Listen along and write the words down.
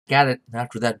back at it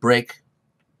after that break.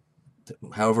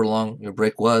 However long your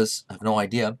break was, I have no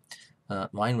idea.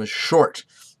 Mine was short.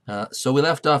 So we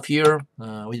left off here.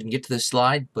 We didn't get to this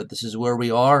slide, but this is where we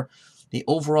are. The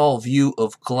overall view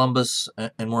of Columbus,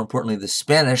 and more importantly, the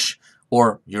Spanish,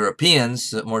 or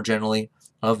Europeans, more generally,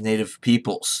 of native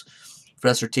peoples.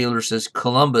 Professor Taylor says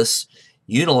Columbus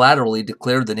unilaterally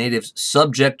declared the natives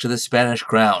subject to the Spanish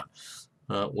crown,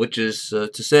 which is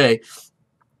to say,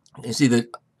 you see the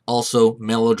also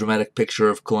melodramatic picture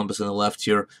of Columbus on the left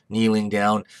here, kneeling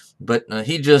down. But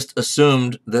he just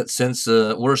assumed that since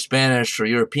we're Spanish or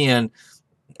European,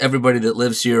 everybody that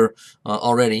lives here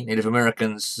already, Native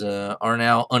Americans, are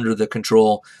now under the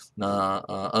control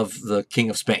of the King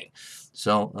of Spain.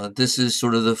 So this is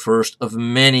sort of the first of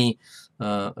many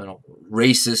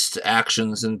racist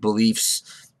actions and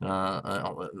beliefs,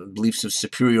 beliefs of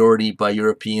superiority by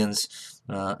Europeans,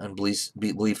 and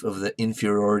belief of the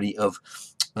inferiority of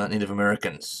Native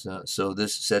Americans. So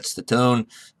this sets the tone,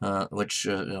 which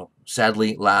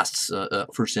sadly lasts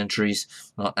for centuries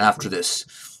after this.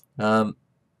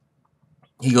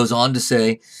 He goes on to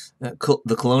say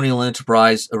the colonial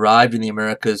enterprise arrived in the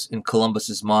Americas in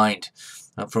Columbus's mind.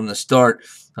 From the start,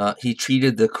 he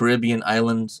treated the Caribbean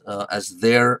islands as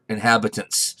their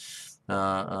inhabitants.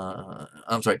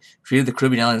 Treated the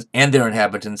Caribbean islands and their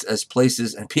inhabitants as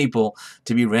places and people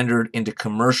to be rendered into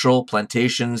commercial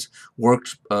plantations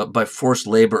worked by forced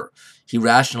labor. He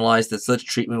rationalized that such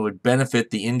treatment would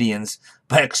benefit the Indians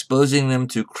by exposing them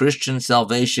to Christian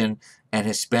salvation and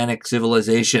Hispanic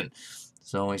civilization.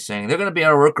 So he's saying they're going to be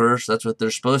our workers. That's what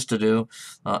they're supposed to do.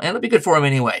 And it'll be good for them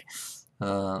anyway.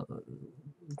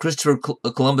 Christopher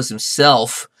Columbus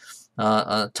himself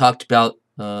talked about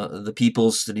the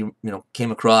peoples that he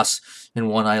came across in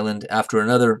one island after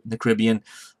another in the Caribbean.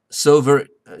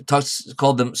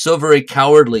 Called them so very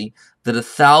cowardly that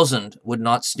 1,000 would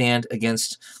not stand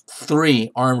against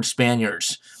 3 armed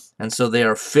Spaniards. And so they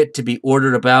are fit to be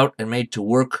ordered about and made to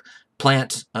work,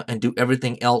 plant, and do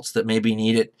everything else that may be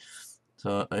needed.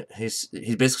 So he's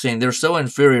basically saying they're so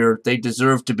inferior, they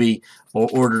deserve to be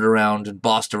ordered around and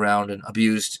bossed around and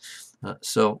abused.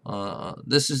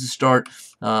 This is the start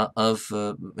of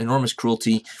enormous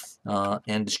cruelty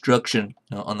and destruction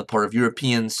on the part of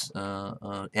Europeans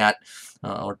at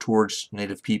or towards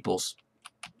native peoples.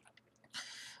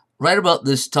 Right about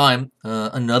this time,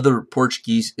 another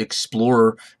Portuguese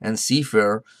explorer and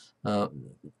seafarer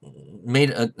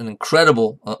made an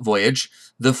incredible voyage,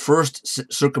 the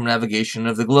first circumnavigation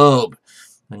of the globe.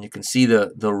 And you can see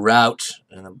the route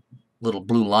and a little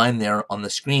blue line there on the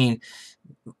screen.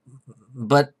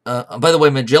 But by the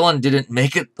way, Magellan didn't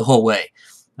make it the whole way.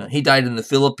 He died in the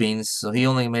Philippines, so he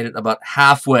only made it about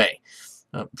halfway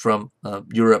from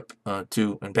Europe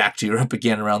to and back to Europe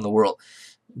again around the world.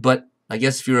 But I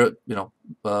guess if you're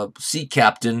a sea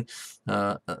captain,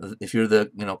 if you're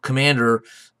the commander,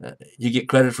 you get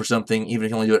credit for something even if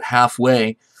you only do it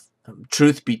halfway.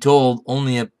 Truth be told,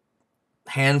 only a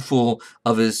handful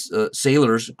of his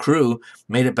sailors, crew,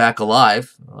 made it back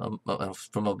alive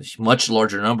from a much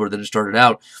larger number than it started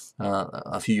out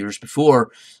a few years before.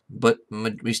 But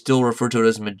we still refer to it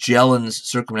as Magellan's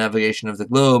circumnavigation of the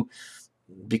globe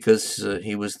because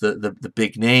he was the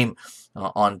big name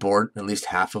on board, at least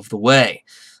half of the way.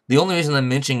 The only reason I'm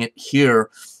mentioning it here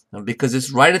because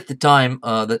it's right at the time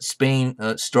that Spain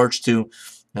starts to,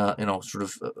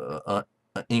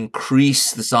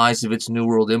 increase the size of its New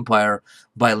World Empire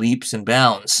by leaps and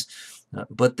bounds.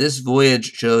 But this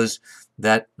voyage shows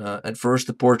that at first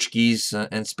the Portuguese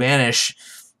and Spanish,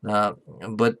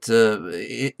 but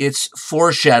it's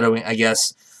foreshadowing, I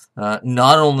guess,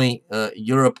 not only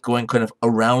Europe going kind of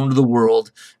around the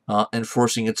world and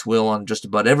forcing its will on just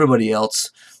about everybody else,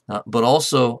 but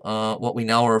also what we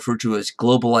now refer to as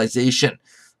globalization.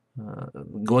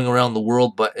 Going around the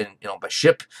world by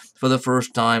ship for the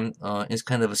first time is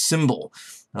kind of a symbol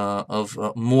of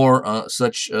more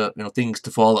such things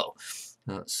to follow.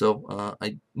 So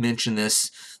I mention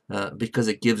this because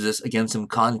it gives us again some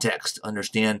context to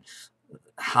understand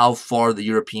how far the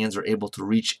Europeans are able to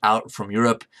reach out from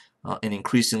Europe, and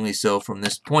increasingly so from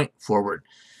this point forward.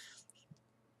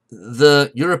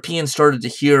 The Europeans started to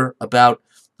hear about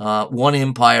one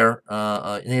empire,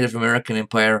 a Native American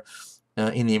empire,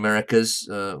 in the Americas.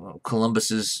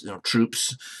 Columbus's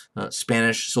troops,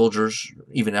 Spanish soldiers,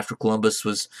 even after Columbus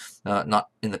was not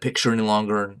in the picture any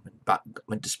longer, and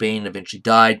went to Spain, eventually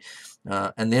died.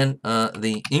 And then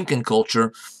the Incan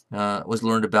culture was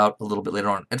learned about a little bit later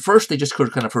on. At first, they just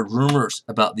kind of heard rumors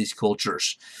about these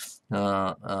cultures,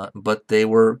 but they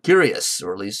were curious,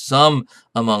 or at least some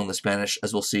among the Spanish,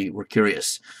 as we'll see, were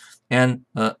curious. And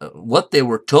what they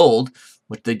were told,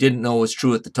 which they didn't know was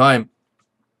true at the time,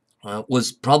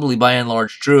 was probably by and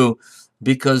large true,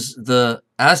 because the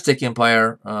Aztec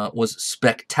Empire was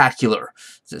spectacular,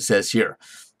 as it says here,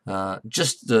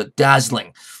 just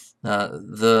dazzling.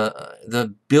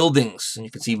 The buildings, and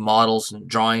you can see models and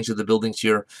drawings of the buildings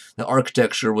here. The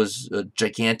architecture was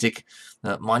gigantic,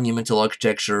 monumental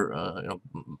architecture.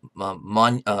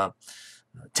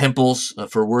 Temples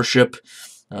for worship,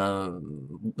 uh,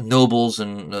 nobles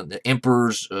and the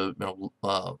emperors,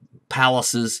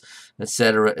 palaces,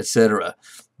 etc., etc.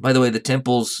 By the way, the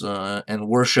temples and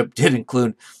worship did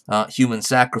include human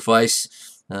sacrifice,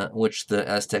 which the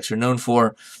Aztecs are known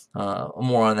for.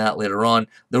 More on that later on.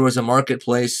 There was a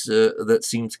marketplace that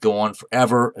seemed to go on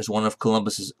forever, as one of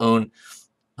Columbus's own.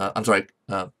 I'm sorry.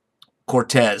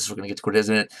 Cortez, we're going to get to Cortez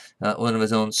in a minute, one of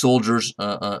his own soldiers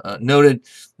noted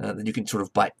that you can sort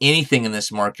of buy anything in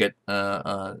this market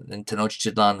in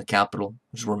Tenochtitlan, the capital,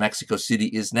 which is where Mexico City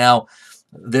is now.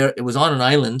 There, it was on an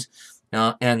island,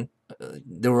 and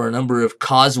there were a number of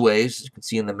causeways, you can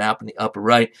see in the map in the upper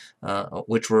right,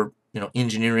 which were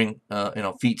engineering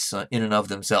feats in and of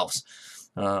themselves.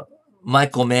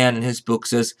 Michael Mann in his book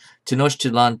says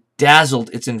Tenochtitlan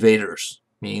dazzled its invaders,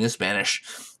 meaning the Spanish.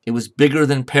 It was bigger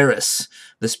than Paris.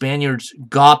 The Spaniards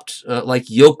gawped like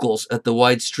yokels at the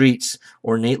wide streets,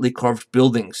 ornately carved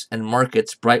buildings, and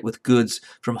markets bright with goods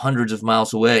from hundreds of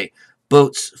miles away.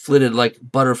 Boats flitted like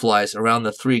butterflies around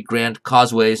the three grand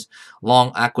causeways.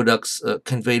 Long aqueducts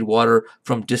conveyed water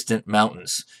from distant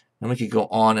mountains. And we could go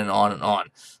on and on and on.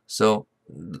 So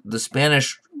the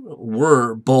Spanish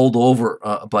were bowled over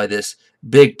by this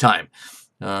big time.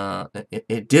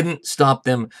 It didn't stop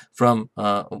them from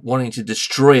wanting to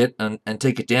destroy it and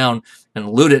take it down and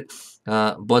loot it,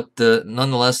 but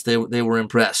nonetheless they were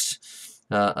impressed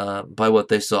by what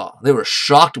they saw. They were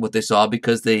shocked at what they saw,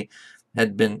 because they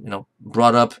had been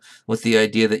brought up with the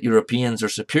idea that Europeans are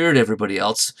superior to everybody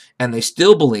else, and they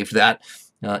still believed that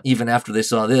even after they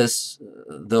saw this,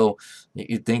 though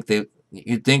you'd think they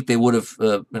would have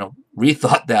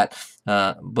rethought that,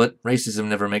 but racism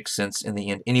never makes sense in the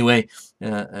end anyway.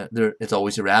 It's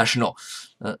always irrational.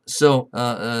 So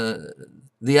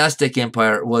the Aztec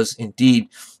Empire was indeed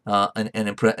an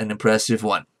impressive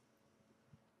one,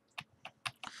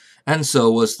 and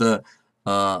so was the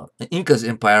Inca's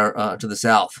empire to the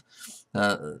south.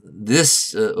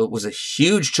 This was a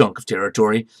huge chunk of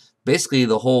territory, basically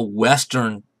the whole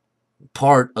western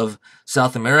part of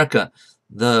South America.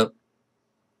 The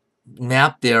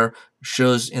map there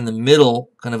shows in the middle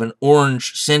kind of an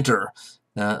orange center.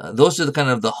 Those are the kind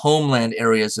of the homeland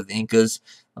areas of the Incas,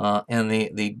 and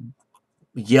the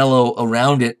yellow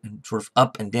around it, and sort of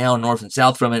up and down, north and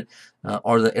south from it,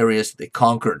 are the areas that they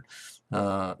conquered.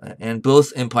 And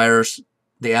both empires,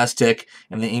 the Aztec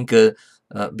and the Inca,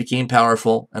 became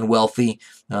powerful and wealthy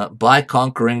by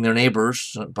conquering their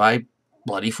neighbors by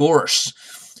bloody force.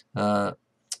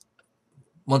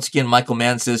 Once again, Michael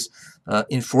Mann says,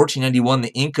 in 1491,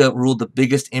 the Inca ruled the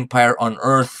biggest empire on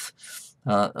earth,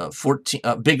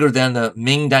 bigger than the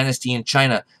Ming Dynasty in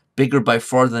China, bigger by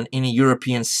far than any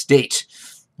European state.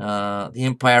 The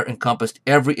empire encompassed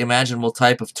every imaginable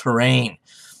type of terrain.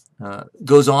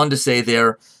 Goes on to say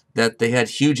there that they had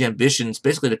huge ambitions,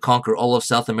 basically to conquer all of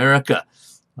South America.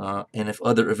 And if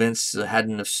other events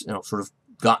hadn't have, sort of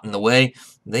gotten in the way,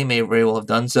 they may very well have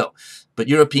done so. But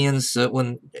Europeans,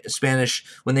 when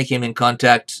they came in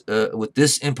contact with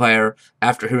this empire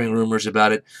after hearing rumors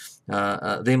about it,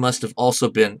 they must have also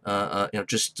been,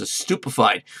 just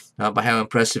stupefied by how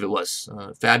impressive it was.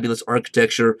 Fabulous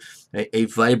architecture, a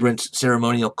vibrant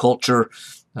ceremonial culture,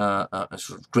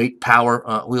 sort of great power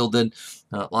wielded,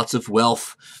 lots of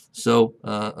wealth. So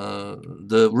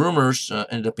the rumors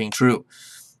ended up being true.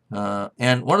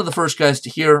 And one of the first guys to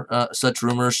hear such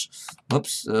rumors,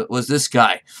 was this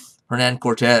guy, Hernan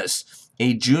Cortez,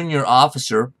 a junior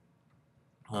officer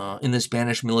in the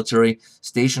Spanish military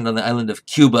stationed on the island of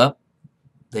Cuba.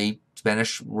 The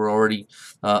Spanish were already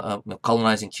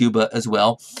colonizing Cuba as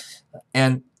well.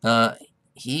 And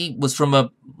he was from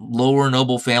a lower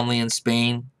noble family in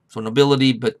Spain, so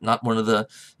nobility, but not one of the,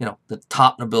 the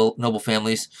top noble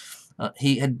families.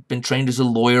 He had been trained as a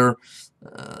lawyer,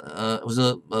 was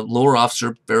a lower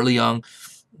officer, fairly young.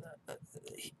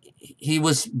 He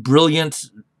was brilliant,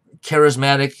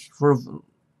 charismatic,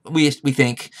 we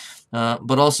think,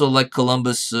 but also like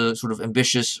Columbus, sort of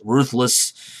ambitious,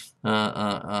 ruthless,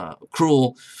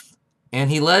 cruel. And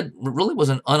he was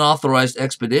an unauthorized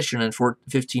expedition in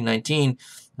 1519,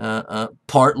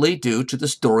 partly due to the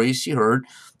stories he heard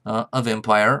of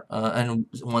empire, and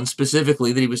one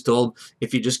specifically that he was told,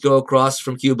 if you just go across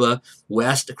from Cuba,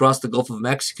 west across the Gulf of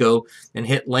Mexico, and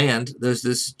hit land, there's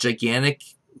this gigantic,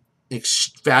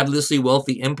 fabulously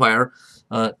wealthy empire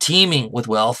teeming with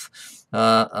wealth.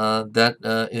 And that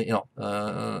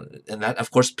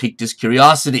of course piqued his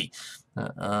curiosity,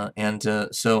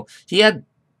 so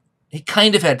he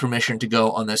kind of had permission to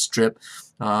go on this trip,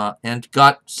 and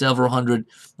got several hundred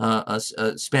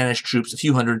Spanish troops, a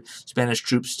few hundred Spanish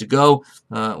troops to go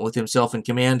with himself in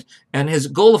command. And his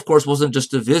goal, of course, wasn't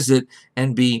just to visit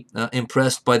and be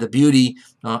impressed by the beauty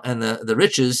and the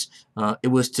riches. It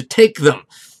was to take them.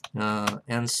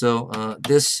 And so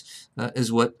this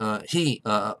is what he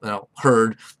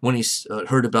heard when he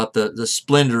heard about the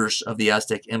splendors of the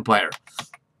Aztec Empire.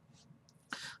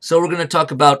 So we're going to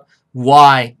talk about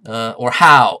why or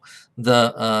how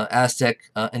the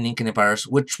Aztec and Incan empires,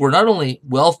 which were not only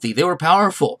wealthy, they were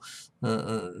powerful.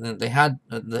 They had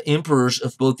the emperors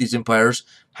of both these empires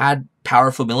had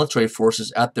powerful military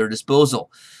forces at their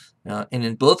disposal. And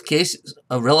in both cases,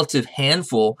 a relative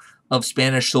handful of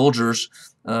Spanish soldiers,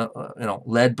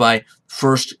 led by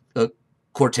first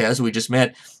Cortez, who we just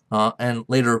met, and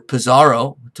later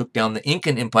Pizarro, who took down the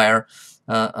Incan Empire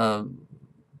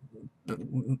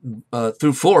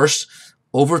through force,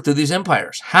 overthrew these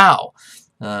empires. How?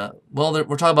 Well,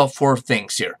 we're talking about four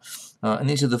things here, and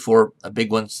these are the four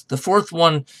big ones. The fourth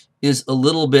one is a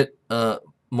little bit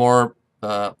more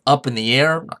up in the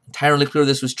air. Not entirely clear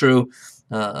this was true,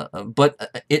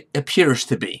 but it appears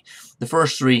to be. The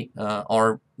first three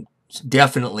are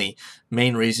definitely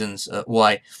main reasons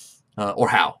why, or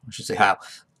how, I should say how,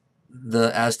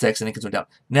 the Aztecs and Incans went down.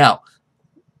 Now,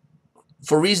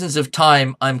 for reasons of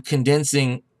time, I'm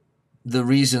condensing the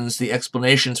reasons, the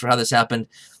explanations for how this happened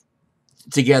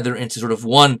together into sort of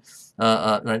one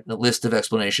list of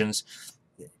explanations.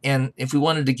 And if we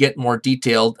wanted to get more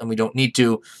detailed, and we don't need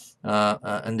to,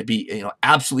 and to be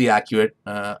absolutely accurate,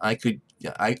 I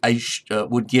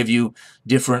would give you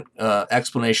different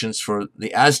explanations for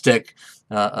the Aztec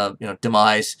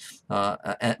demise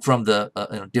from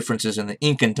the differences in the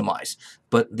Incan demise.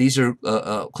 But these are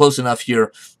close enough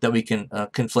here that we can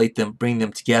conflate them, bring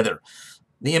them together.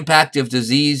 The impact of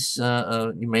disease,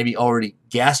 you maybe already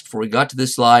guessed before we got to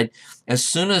this slide. As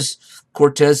soon as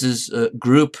Cortez's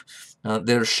group,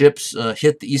 their ships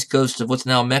hit the east coast of what's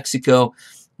now Mexico,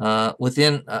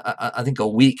 within, I think, a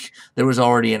week, there was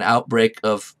already an outbreak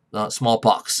of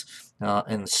smallpox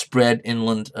and spread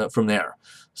inland from there.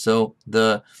 So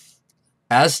the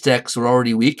Aztecs were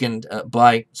already weakened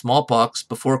by smallpox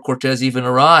before Cortez even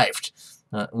arrived,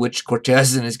 which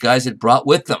Cortez and his guys had brought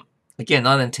with them. Again,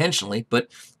 not intentionally, but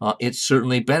it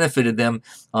certainly benefited them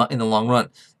in the long run.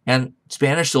 And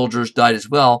Spanish soldiers died as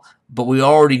well, but we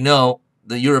already know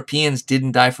the Europeans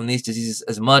didn't die from these diseases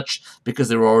as much because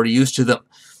they were already used to them.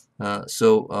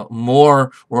 So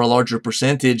more or a larger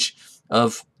percentage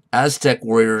of Aztec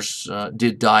warriors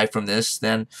did die from this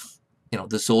than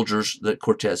the soldiers that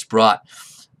Cortez brought.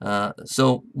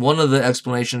 So one of the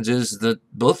explanations is that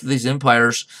both of these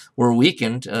empires were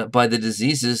weakened by the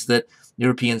diseases that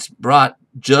Europeans brought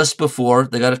just before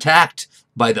they got attacked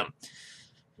by them.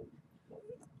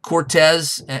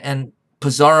 Cortez and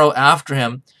Pizarro after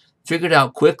him figured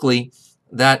out quickly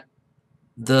that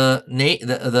the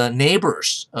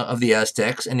neighbors of the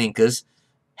Aztecs and Incas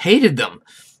hated them.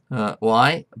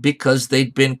 Why? Because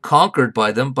they'd been conquered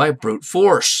by them by brute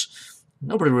force.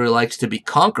 Nobody really likes to be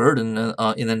conquered and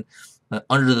then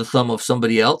under the thumb of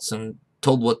somebody else and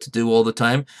told what to do all the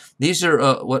time. These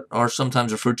are what are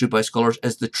sometimes referred to by scholars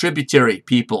as the tributary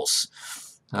peoples.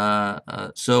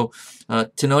 So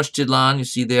Tenochtitlan, you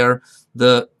see there,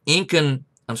 the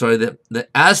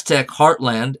Aztec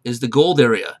heartland is the gold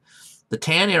area. The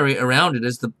tan area around it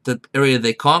is the area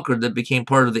they conquered that became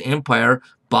part of the empire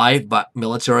by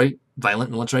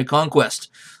violent military conquest.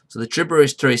 So the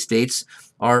tributary states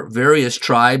are various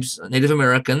tribes, Native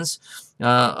Americans,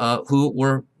 who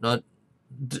were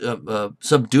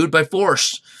subdued by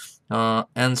force.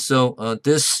 And so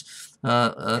this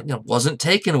wasn't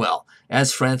taken well.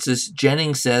 As Francis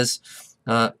Jennings says,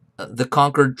 the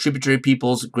conquered tributary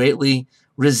peoples greatly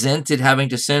resented having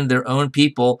to send their own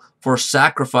people for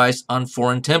sacrifice on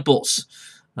foreign temples.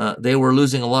 They were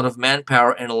losing a lot of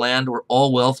manpower in a land where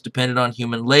all wealth depended on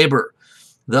human labor.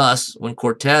 Thus, when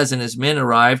Cortez and his men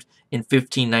arrived in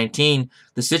 1519,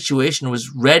 the situation was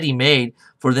ready-made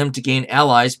for them to gain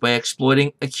allies by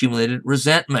exploiting accumulated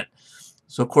resentment.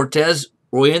 So Cortez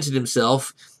oriented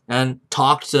himself and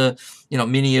talked to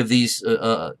many of these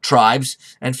tribes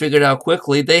and figured out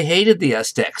quickly they hated the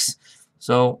Aztecs.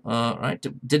 So,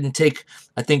 it didn't take,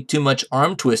 I think, too much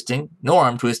arm twisting, no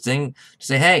arm twisting, to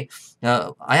say, hey,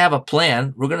 I have a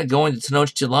plan. We're going to go into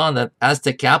Tenochtitlan, the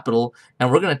Aztec capital, and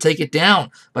we're going to take it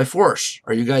down by force.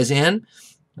 Are you guys in?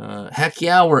 Heck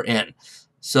yeah, we're in.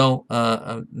 So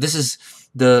this is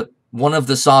the one of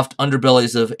the soft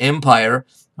underbellies of empire,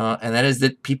 and that is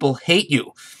that people hate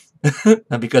you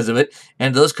because of it,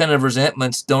 and those kind of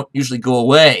resentments don't usually go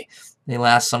away. They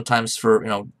last sometimes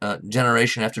for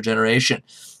generation after generation.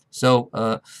 So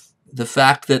the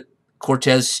fact that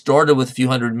Cortez started with a few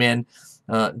hundred men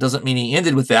doesn't mean he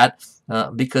ended with that,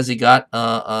 because he got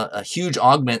a huge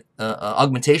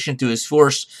augmentation to his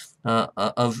force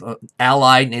of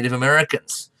allied Native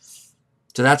Americans.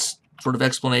 So that's sort of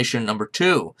explanation number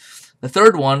two. The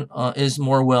third one is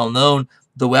more well known: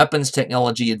 the weapons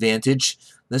technology advantage.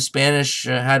 The Spanish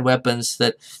had weapons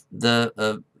that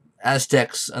the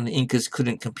Aztecs and the Incas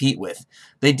couldn't compete with.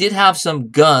 They did have some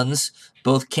guns,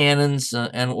 both cannons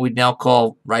and what we'd now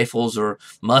call rifles or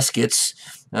muskets,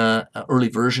 early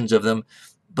versions of them,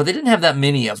 but they didn't have that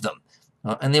many of them,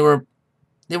 and they were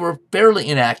fairly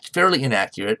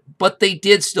inaccurate, but they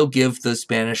did still give the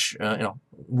Spanish,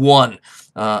 one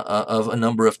of a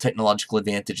number of technological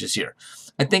advantages here.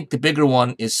 I think the bigger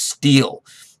one is steel.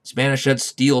 Spanish had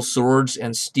steel swords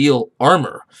and steel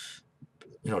armor,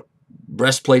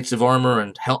 breastplates of armor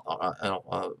and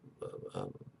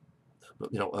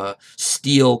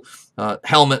steel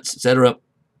helmets, etc.,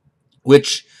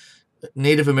 which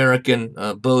Native American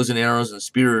bows and arrows and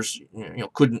spears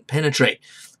couldn't penetrate.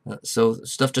 So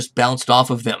stuff just bounced off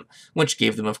of them, which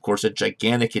gave them, of course, a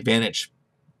gigantic advantage.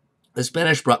 The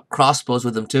Spanish brought crossbows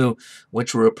with them too,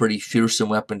 which were a pretty fearsome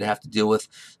weapon to have to deal with,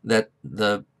 that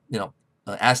the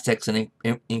Aztecs and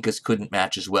Incas couldn't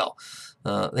match as well.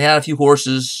 They had a few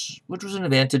horses, which was an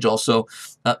advantage also,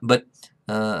 but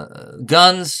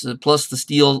guns plus the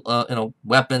steel,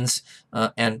 weapons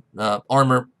and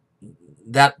armor,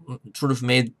 that sort of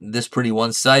made this pretty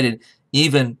one-sided,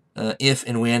 even if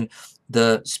and when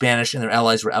the Spanish and their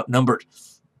allies were outnumbered.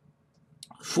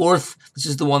 Fourth, this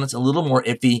is the one that's a little more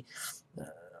iffy.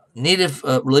 Native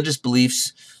religious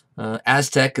beliefs,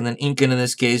 Aztec and then Incan in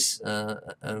this case,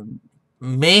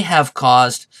 may have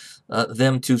caused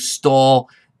them to stall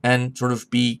and sort of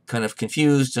be kind of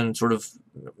confused and sort of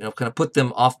kind of put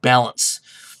them off balance,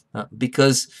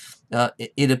 because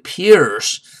it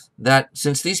appears that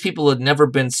since these people had never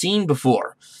been seen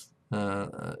before,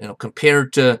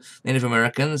 compared to Native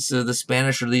Americans, the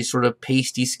Spanish are these sort of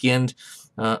pasty-skinned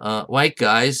white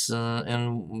guys,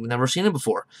 and we've never seen them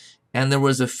before. And there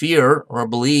was a fear or a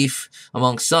belief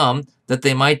among some that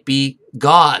they might be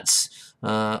gods,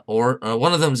 or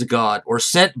one of them's a god, or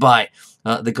sent by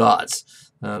the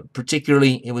gods.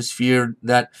 Particularly, it was feared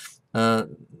that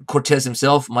Cortez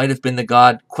himself might have been the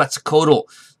god Quetzalcoatl,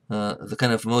 the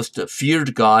kind of most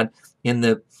feared god in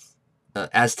the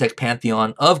Aztec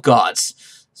pantheon of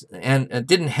gods. And it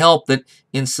didn't help that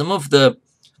in some of the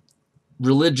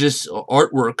religious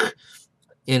artwork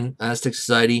in Aztec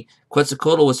society,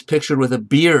 Quetzalcoatl was pictured with a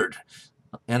beard,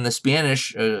 and the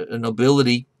Spanish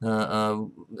nobility,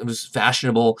 it was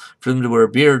fashionable for them to wear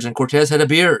beards, and Cortez had a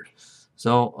beard.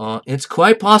 So it's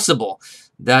quite possible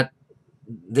that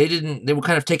they were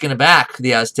kind of taken aback,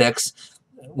 the Aztecs,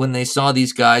 when they saw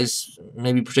these guys,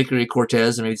 maybe particularly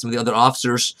Cortez and maybe some of the other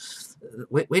officers.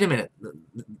 Wait a minute,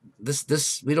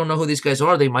 this we don't know who these guys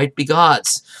are. They might be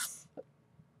gods.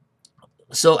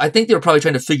 So I think they were probably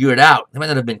trying to figure it out. They might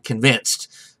not have been convinced.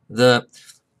 The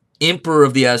emperor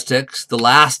of the Aztecs, the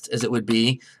last as it would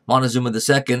be, Montezuma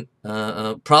II,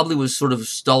 probably was sort of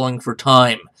stalling for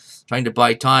time, trying to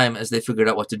buy time as they figured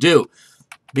out what to do.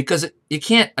 Because you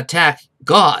can't attack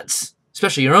gods,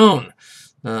 especially your own,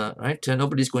 right?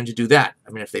 Nobody's going to do that.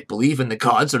 I mean, if they believe in the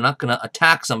gods, they're not going to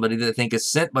attack somebody that they think is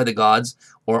sent by the gods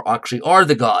or actually are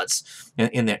the gods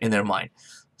in their mind.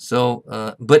 So,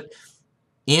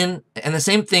 and the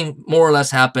same thing more or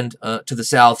less happened to the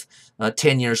south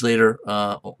 10 years later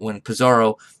when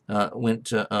Pizarro went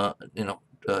to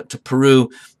Peru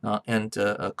and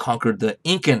conquered the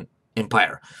Incan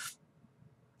Empire.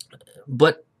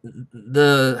 But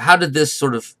how did this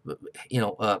sort of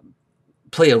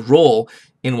play a role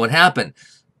in what happened?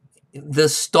 The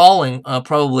stalling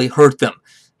probably hurt them.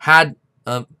 Had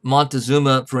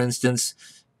Montezuma, for instance,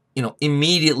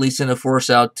 immediately sent a force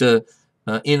out to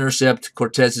intercept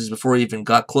Cortez's before he even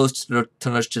got close to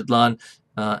Tenochtitlan,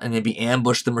 and maybe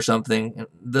ambush them or something,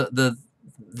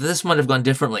 this might have gone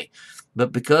differently.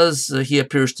 But because he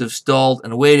appears to have stalled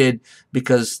and waited,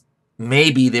 because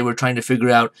maybe they were trying to figure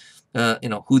out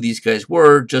who these guys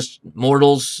were, just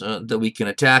mortals that we can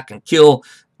attack and kill,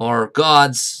 or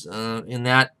gods, in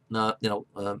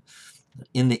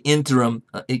the interim,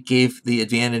 it gave the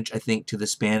advantage, I think, to the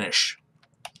Spanish.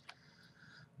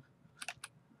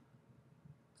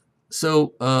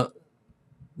 So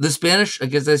the Spanish,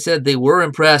 like as I said, they were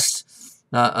impressed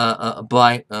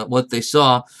by what they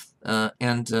saw,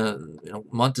 Montezuma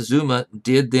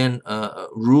did then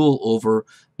rule over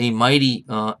a mighty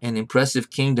and impressive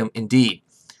kingdom indeed.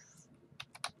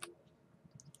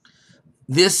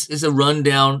 This is a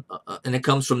rundown, and it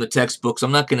comes from the textbooks.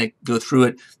 I'm not going to go through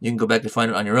it. You can go back and find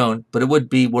it on your own, but it would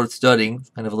be worth studying.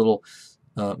 Kind of a little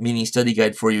mini study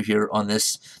guide for you here on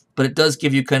this. But it does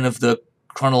give you kind of the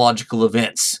chronological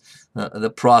events,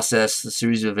 the process, the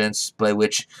series of events by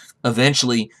which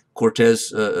eventually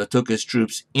Cortez took his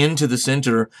troops into the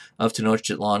center of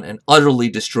Tenochtitlan and utterly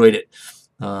destroyed it.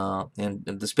 And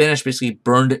the Spanish basically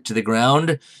burned it to the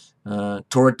ground,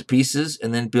 tore it to pieces,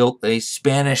 and then built a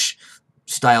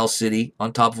Spanish-style city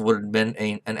on top of what had been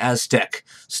an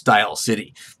Aztec-style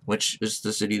city, which is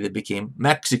the city that became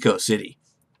Mexico City.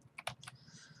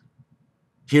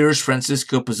 Here's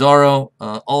Francisco Pizarro,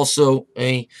 also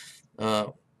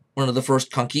one of the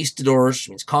first conquistadors,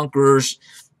 means conquerors,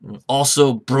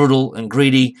 also brutal and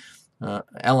greedy.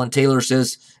 Alan Taylor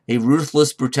says, a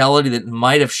ruthless brutality that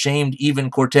might have shamed even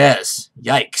Cortez.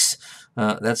 Yikes.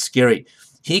 That's scary.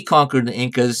 He conquered the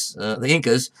Incas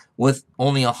with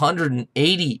only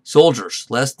 180 soldiers,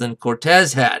 less than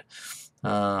Cortez had.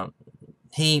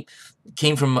 He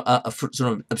came from a sort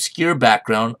of obscure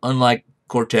background, unlike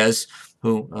Cortez,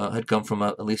 who had come from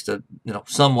at least a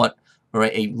somewhat or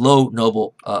a low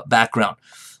noble background.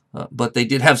 But they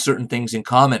did have certain things in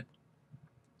common.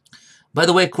 By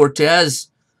the way, Cortez,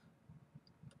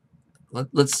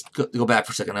 let's go back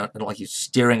for a second. I don't like you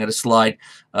staring at a slide.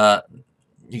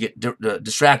 You get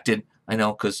distracted, I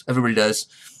know, because everybody does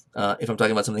if I'm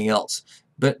talking about something else.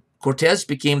 But Cortez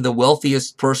became the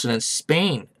wealthiest person in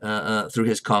Spain through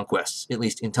his conquests, at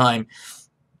least in time.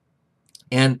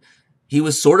 And he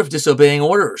was sort of disobeying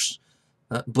orders.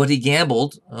 But he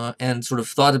gambled and sort of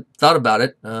thought about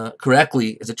it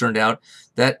correctly, as it turned out,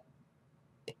 that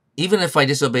even if I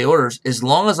disobey orders, as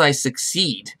long as I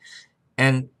succeed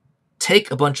and take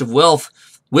a bunch of wealth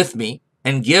with me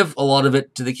and give a lot of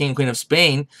it to the King and Queen of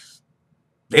Spain,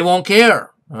 they won't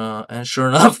care. And sure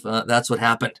enough, that's what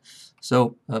happened.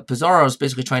 So Pizarro is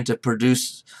basically trying to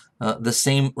produce the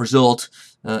same result,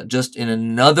 just in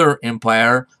another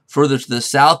empire further to the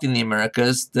south in the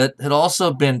Americas that had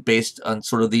also been based on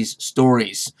sort of these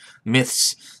stories,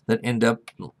 myths that end up,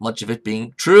 much of it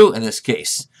being true in this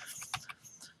case.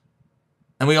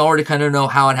 And we already kind of know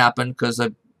how it happened because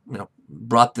I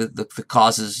brought the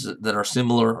causes that are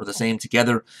similar or the same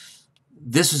together.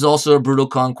 This is also a brutal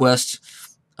conquest,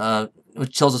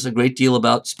 which tells us a great deal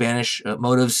about Spanish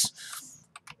motives.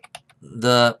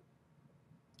 The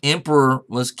emperor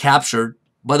was captured.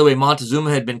 By the way,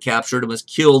 Montezuma had been captured and was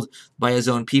killed by his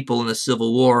own people in the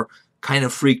Civil War, kind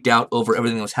of freaked out over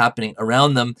everything that was happening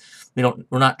around them.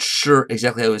 We're not sure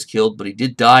exactly how he was killed, but he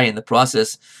did die in the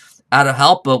process.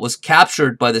 Atahalpa was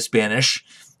captured by the Spanish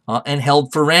and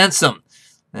held for ransom.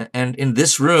 And in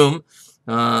this room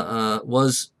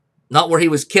was not where he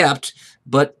was kept,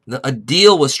 but a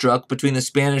deal was struck between the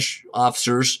Spanish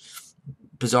officers,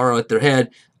 Pizarro at their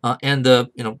head, and the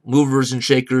movers and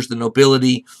shakers, the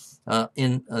nobility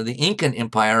in the Incan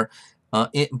Empire,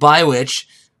 by which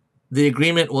the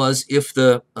agreement was if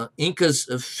the Incas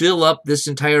fill up this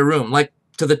entire room, like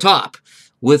to the top,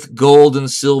 with gold and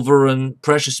silver and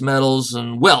precious metals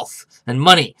and wealth and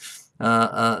money,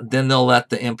 then they'll let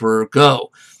the emperor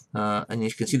go. And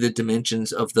you can see the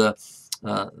dimensions of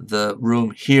the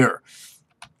room here.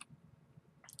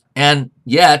 And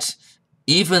yet,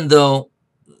 even though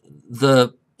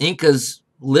the Incas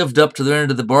lived up to their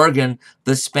end of the bargain,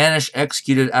 the Spanish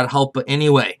executed Atahalpa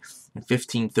anyway. In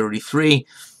 1533,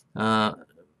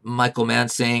 Michael Mann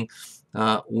saying,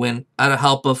 when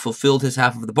Atahalpa fulfilled his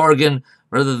half of the bargain,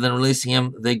 rather than releasing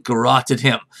him, they garroted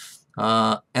him.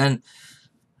 And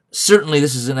certainly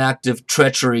this is an act of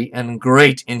treachery and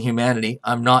great inhumanity.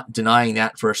 I'm not denying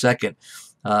that for a second.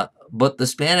 But the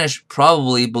Spanish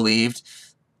probably believed,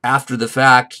 after the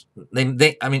fact,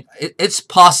 it's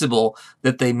possible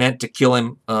that they meant to kill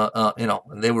him,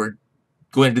 and they were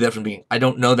going to do that from the beginning. I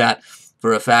don't know that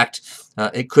for a fact.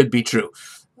 It could be true.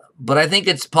 But I think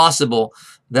it's possible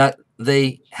that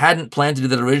they hadn't planned to do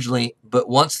that originally, but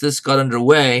once this got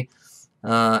underway,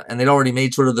 and they'd already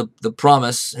made sort of the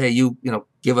promise, hey, you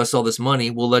give us all this money,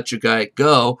 we'll let your guy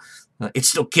go. It's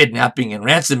still kidnapping and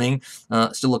ransoming,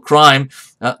 still a crime,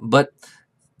 but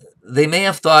they may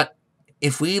have thought,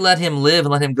 if we let him live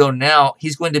and let him go now,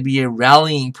 he's going to be a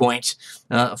rallying point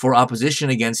for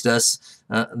opposition against us.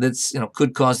 That's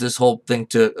could cause this whole thing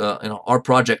to our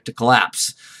project to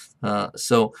collapse.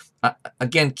 So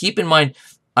again, keep in mind,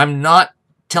 I'm not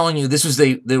telling you this was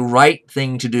the right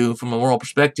thing to do from a moral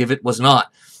perspective. It was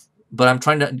not. but I'm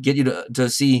trying to get you to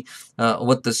see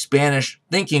what the Spanish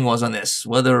thinking was on this,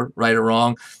 whether right or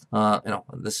wrong.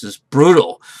 This is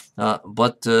brutal,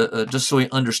 but just so we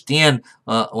understand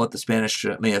what the Spanish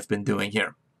may have been doing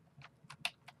here.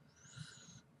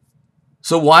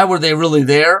 So why were they really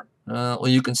there? Well,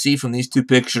 you can see from these two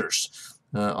pictures.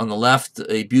 On the left,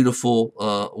 a beautiful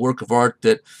work of art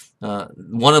that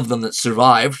one of them that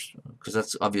survived, because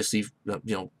that's obviously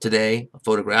today a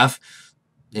photograph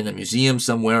in a museum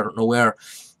somewhere, I don't know where.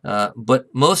 But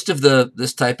most of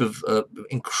this type of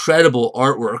incredible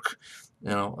artwork,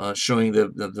 showing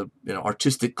the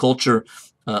artistic culture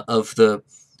of the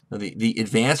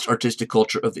advanced artistic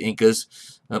culture of the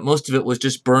Incas, most of it was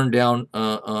just burned down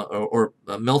or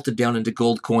melted down into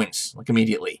gold coins, like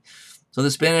immediately. So the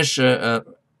Spanish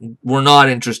were not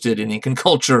interested in Incan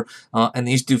culture, and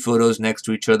these two photos next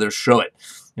to each other show it.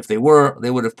 If they were,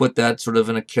 they would have put that sort of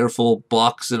in a careful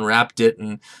box and wrapped it,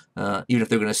 and even if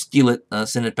they're going to steal it,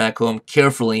 send it back home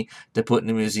carefully to put in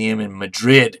a museum in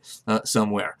Madrid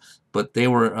somewhere. But they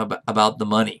were about the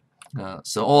money.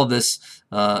 So all of this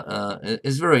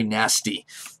is very nasty,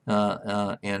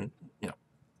 and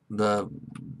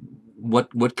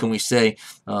what can we say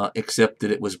except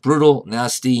that it was brutal,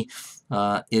 nasty.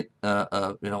 It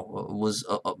was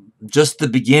just the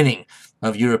beginning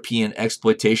of European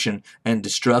exploitation and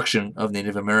destruction of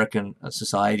Native American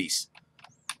societies.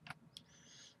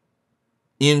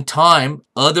 In time,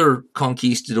 other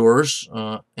conquistadors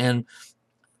and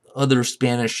other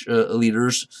Spanish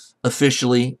leaders,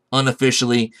 officially,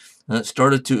 unofficially,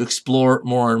 started to explore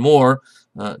more and more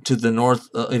to the north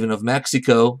even of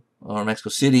Mexico, or Mexico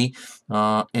City,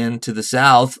 and to the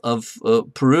south of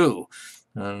Peru,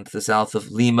 and to the south of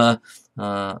Lima.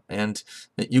 And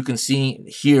you can see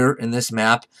here in this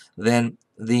map then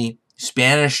the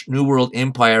Spanish New World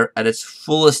Empire at its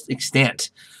fullest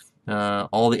extent.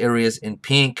 All the areas in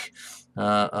pink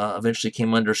eventually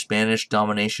came under Spanish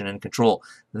domination and control.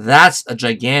 That's a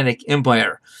gigantic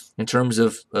empire in terms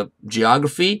of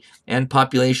geography and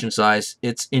population size.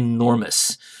 It's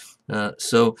enormous.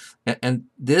 And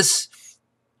this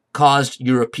caused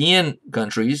European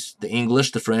countries, the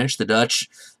English, the French, the Dutch,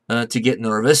 to get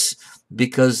nervous,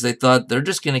 because they thought they're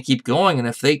just going to keep going, and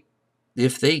if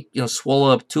they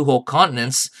swallow up 2 whole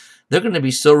continents, they're going to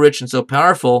be so rich and so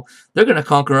powerful, they're going to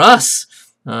conquer us.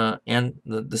 And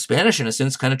the Spanish, in a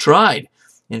sense, kind of tried.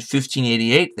 In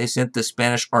 1588, they sent the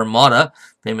Spanish Armada,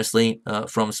 famously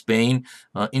from Spain,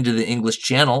 into the English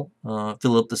Channel.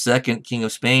 Philip II, King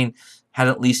of Spain, had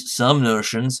at least some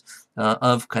notions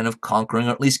of kind of conquering,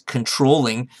 or at least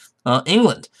controlling,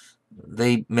 England.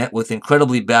 They met with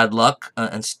incredibly bad luck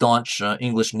and staunch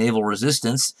English naval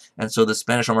resistance, and so the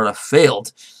Spanish Armada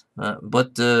failed.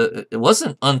 But it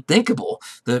wasn't unthinkable.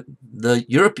 The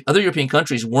other European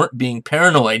countries weren't being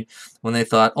paranoid when they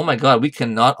thought, "Oh my God, we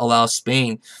cannot allow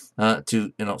Spain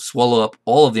to swallow up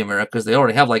all of the Americas. They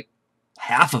already have like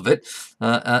half of it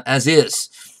as is."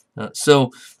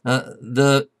 So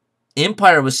the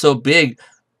empire was so big,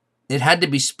 it had to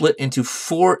be split into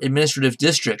 4 administrative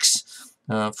districts,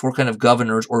 4 kind of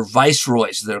governors, or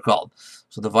viceroys, they're called.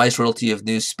 So the Viceroyalty of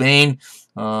New Spain,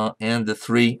 and the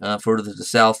 3 further to the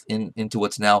south into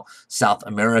what's now South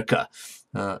America.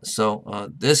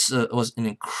 This was an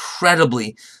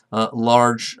incredibly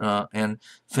large and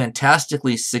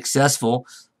fantastically successful,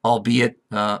 albeit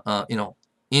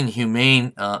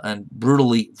inhumane and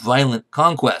brutally violent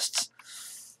conquests.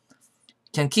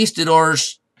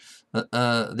 Conquistadors,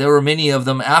 there were many of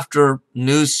them. After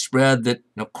news spread that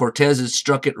Cortez had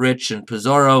struck it rich and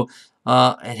Pizarro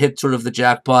had hit sort of the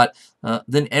jackpot,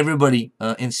 then everybody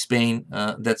in Spain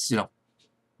that's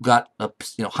got a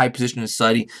high position in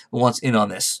society wants in on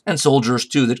this, and soldiers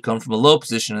too that come from a low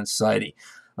position in society.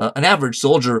 An average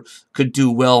soldier could do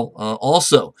well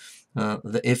also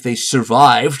if they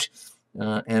survived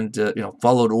and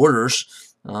followed orders.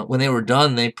 When they were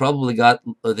done, they probably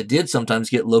they did sometimes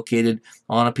get located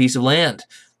on a piece of land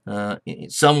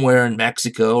somewhere in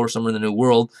Mexico or somewhere in the New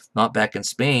World, not back in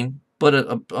Spain,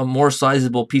 but a more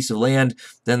sizable piece of land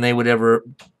than they would ever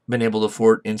been able to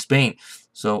afford in Spain.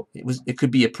 So it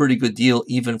could be a pretty good deal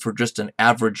even for just an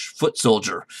average foot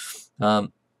soldier.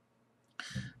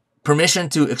 Permission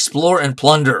to explore and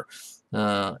plunder.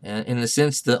 And in a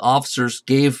sense, the officers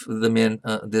gave the men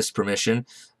this permission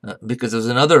because there's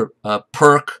another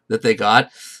perk that they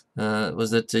got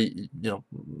was that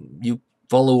you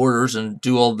follow orders and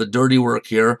do all the dirty work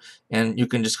here, and you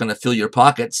can just kind of fill your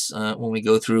pockets when we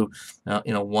go through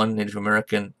one Native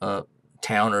American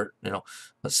town or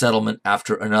a settlement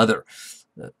after another.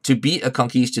 To be a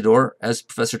conquistador, as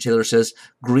Professor Taylor says,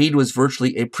 greed was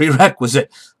virtually a prerequisite.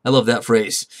 I love that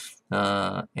phrase.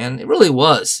 And it really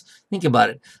was. Think about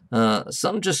it.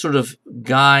 Some just sort of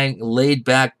guy, laid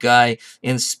back guy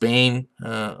in Spain.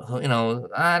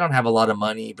 I don't have a lot of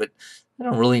money, but I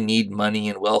don't really need money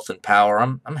and wealth and power.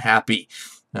 I'm happy.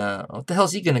 What the hell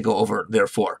is he going to go over there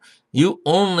for? You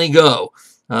only go,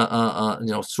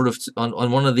 sort of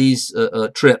on one of these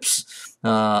trips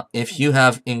if you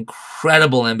have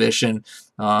incredible ambition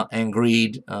and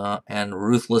greed and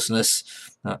ruthlessness,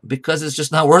 because it's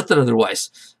just not worth it otherwise.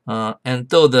 And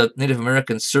though the Native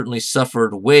Americans certainly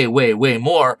suffered way, way, way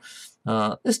more,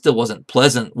 this still wasn't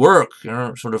pleasant work.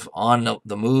 Sort of on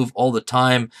the move all the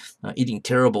time, eating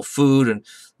terrible food, and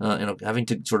having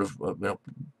to sort of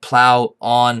plow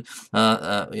on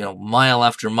mile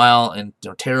after mile in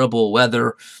terrible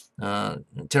weather,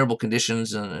 terrible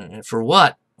conditions, and for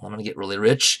what? I'm going to get really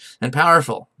rich and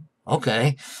powerful.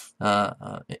 Okay.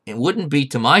 It wouldn't be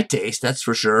to my taste, that's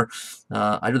for sure.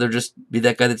 I'd rather just be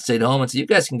that guy that stayed home and say, "You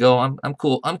guys can go. I'm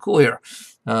cool. I'm cool here."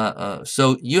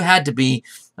 So you had to be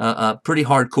pretty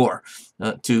hardcore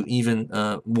to even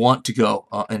want to go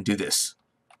and do this.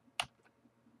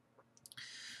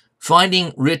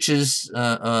 Finding riches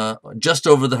just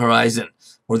over the horizon,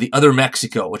 or the other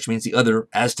Mexico, which means the other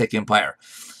Aztec Empire.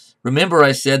 Remember,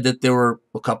 I said that there were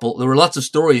lots of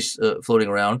stories floating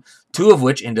around, two of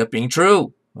which end up being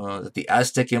true. That the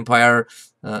Aztec Empire,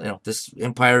 this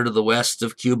empire to the west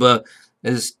of Cuba,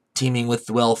 is teeming with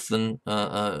wealth and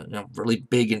really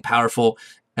big and powerful,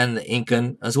 and the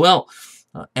Incan as well.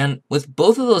 And with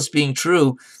both of those being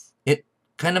true, it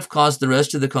kind of caused the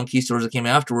rest of the conquistadors that came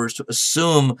afterwards to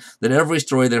assume that every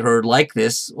story they heard like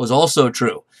this was also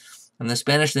true. And the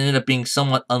Spanish ended up being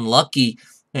somewhat unlucky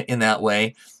in that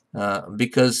way,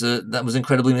 because that was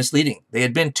incredibly misleading. They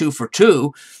had been 2 for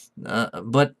 2,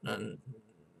 but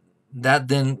that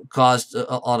then caused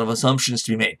a lot of assumptions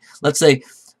to be made. Let's say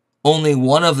only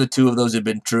one of the 2 of those had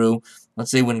been true.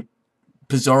 Let's say when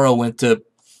Pizarro went to,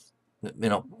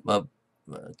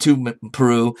 to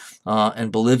Peru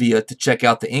and Bolivia to check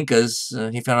out the Incas,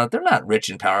 he found out they're not rich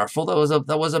and powerful. That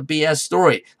was a BS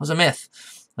story. It was a myth,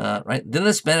 right? Then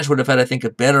the Spanish would have had, I think, a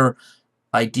better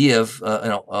idea of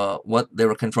what they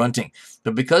were confronting.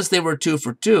 But because they were 2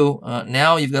 for 2,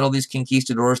 now you've got all these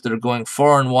conquistadors that are going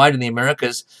far and wide in the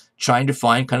Americas, trying to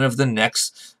find kind of the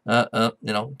next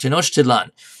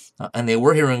Tenochtitlan, and they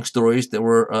were hearing stories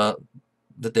that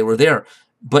they were there,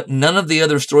 but none of the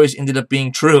other stories ended up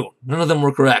being true. None of them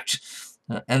were correct,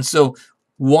 and so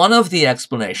one of the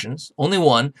explanations, only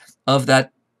one, of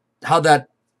that, how that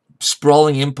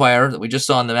sprawling empire that we just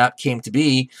saw on the map came to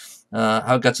be,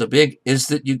 how it got so big, is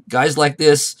that you guys like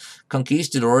this,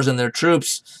 conquistadors and their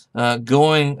troops,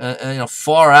 going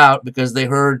far out, because they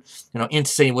heard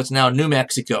into, say, what's now New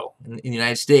Mexico in the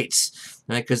United States,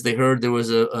 right? Because they heard there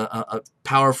was a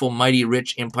powerful, mighty,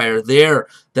 rich empire there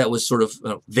that was sort of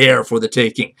there for the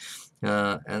taking.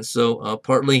 And so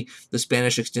partly the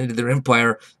Spanish extended their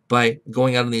empire by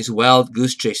going out on these wild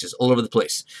goose chases all over the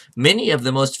place. Many of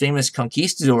the most famous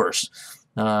conquistadors,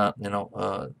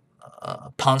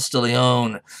 Ponce de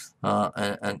Leon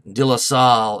and De La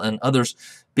Salle and others,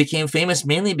 became famous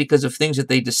mainly because of things that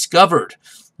they discovered,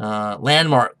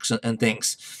 landmarks and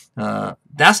things.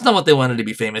 That's not what they wanted to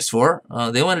be famous for.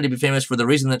 They wanted to be famous for the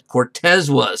reason that Cortez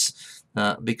was,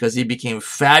 because he became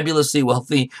fabulously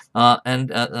wealthy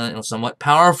and somewhat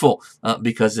powerful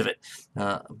because of it.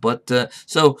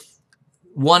 So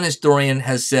one historian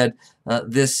has said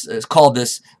this is called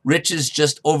this riches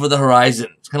just over the horizon.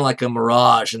 It's kind of like a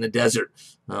mirage in the desert.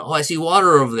 I see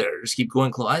water over there. Just keep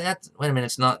going close. Wait a minute,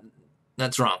 it's not.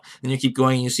 That's wrong. Then you keep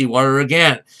going and you see water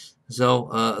again.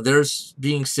 So there's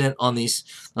being sent on these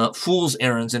fool's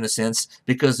errands, in a sense,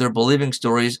 because they're believing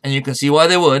stories, and you can see why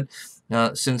they would,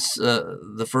 since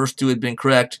the first 2 had been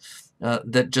correct,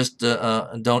 that just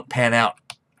don't pan out.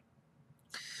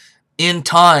 In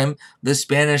time, the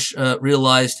Spanish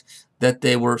realized that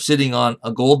they were sitting on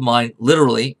a gold mine,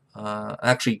 literally,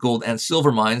 actually gold and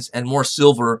silver mines, and more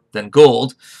silver than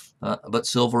gold, but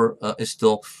silver is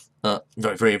still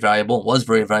very, very valuable, was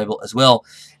very valuable as well.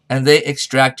 And they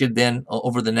extracted then,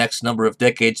 over the next number of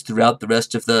decades throughout the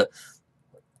rest of the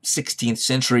 16th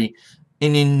century,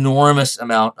 an enormous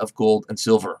amount of gold and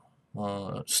silver,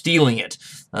 stealing it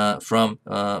from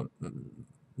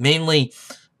mainly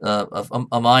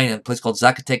a mine in a place called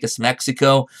Zacatecas,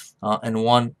 Mexico, and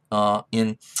one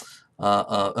in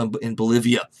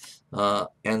Bolivia.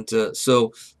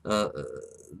 So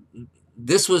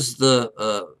this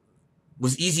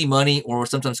was easy money, or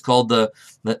sometimes called the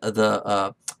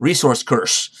resource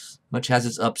curse, which has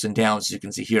its ups and downs, as you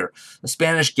can see here. The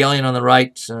Spanish galleon on the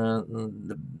right,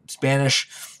 the Spanish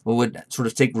would sort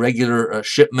of take regular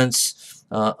shipments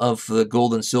of the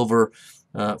gold and silver,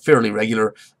 fairly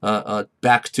regular,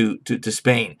 back to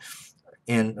Spain,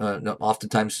 and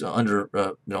oftentimes under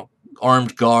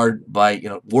armed guard by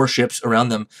warships around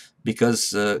them,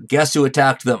 because guess who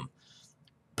attacked them?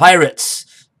 Pirates.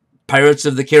 Pirates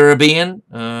of the Caribbean.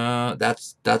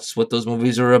 That's what those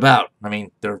movies are about. I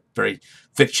mean, they're very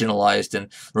fictionalized and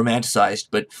romanticized,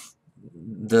 but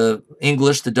the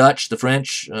English, the Dutch, the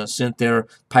French sent their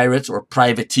pirates or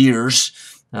privateers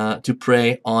to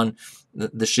prey on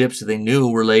the ships that they knew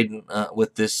were laden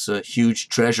with this huge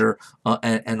treasure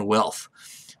and wealth.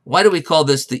 Why do we call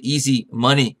this the easy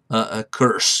money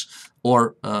curse?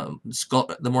 Or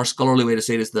the more scholarly way to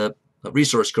say it is the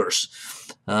resource curse.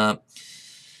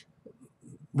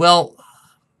 Well,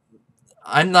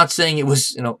 I'm not saying it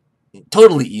was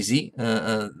totally easy.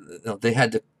 They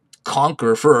had to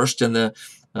conquer first, and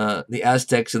the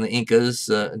Aztecs and the Incas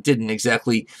didn't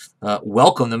exactly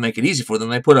welcome them, make it easy for them.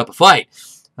 They put up a fight,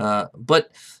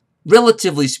 but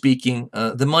relatively speaking,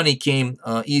 the money came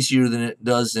easier than it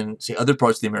does in, say, other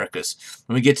parts of the Americas.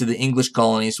 When we get to the English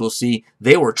colonies, we'll see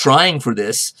they were trying for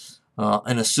this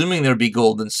and assuming there'd be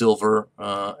gold and silver,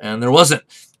 and there wasn't.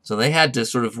 So they had to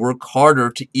sort of work harder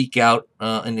to eke out,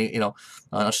 not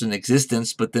just an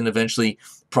existence, but then eventually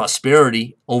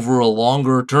prosperity over a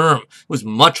longer term. It was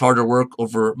much harder work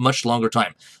over much longer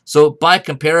time. So by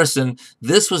comparison,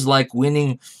 this was like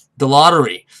winning the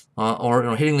lottery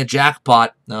or hitting the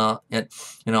jackpot in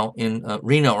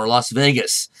Reno or Las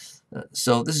Vegas.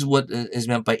 So this is what is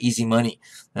meant by easy money.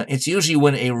 It's usually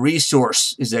when a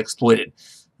resource is exploited.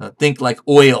 Think like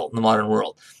oil in the modern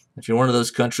world. If you're one of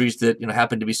those countries that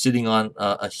happen to be sitting on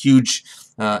a huge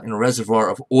reservoir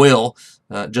of oil,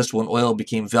 just when oil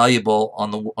became valuable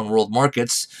on world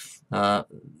markets,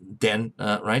 then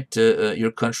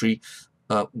your country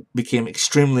became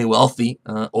extremely wealthy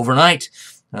overnight,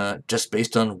 just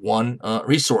based on one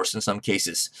resource in some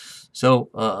cases. So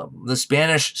the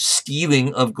Spanish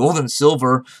stealing of gold and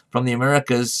silver from the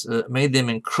Americas made them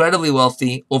incredibly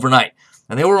wealthy overnight.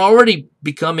 And they were already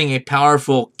becoming a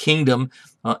powerful kingdom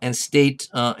and state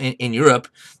in Europe,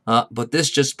 but this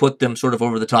just put them sort of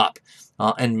over the top.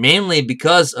 And mainly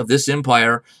because of this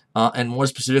empire, and more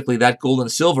specifically that gold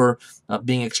and silver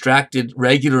being extracted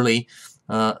regularly,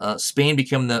 Spain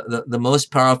became the most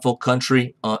powerful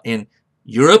country in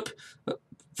Europe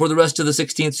for the rest of the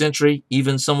 16th century,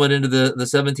 even somewhat into the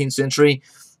 17th century,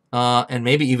 and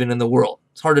maybe even in the world.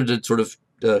 It's harder to sort of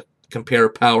compare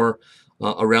power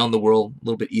around the world, a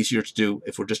little bit easier to do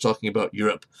if we're just talking about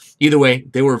Europe. Either way,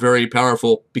 they were very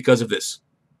powerful because of this.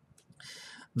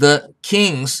 The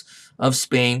kings of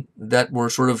Spain that were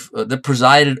sort of that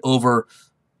presided over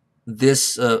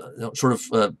this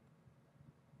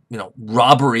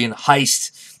robbery and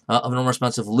heist of enormous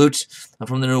amounts of loot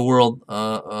from the New World,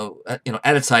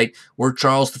 at its height, were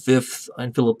Charles V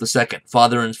and Philip II,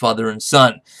 father and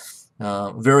son,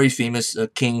 very famous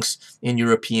kings in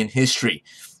European history.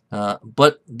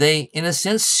 But they, in a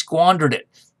sense, squandered it.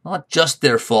 Not just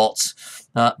their faults,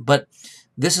 but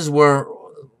this is where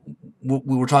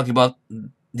we were talking about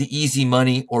the easy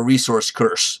money or resource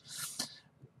curse.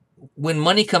 When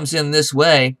money comes in this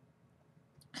way,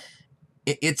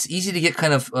 it's easy to get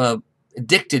kind of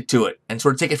addicted to it and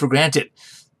sort of take it for granted.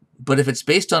 But if it's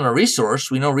based on a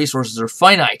resource, we know resources are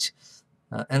finite.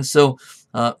 And so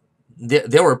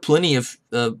there were plenty of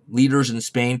leaders in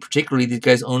Spain, particularly these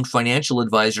guys' own financial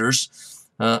advisors,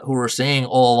 who were saying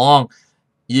all along,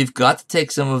 you've got to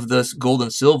take some of this gold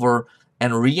and silver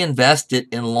and reinvest it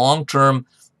in long-term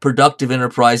productive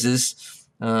enterprises,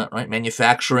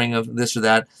 manufacturing of this or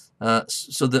that,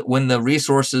 so that when the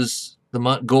resources,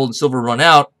 the gold and silver run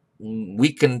out,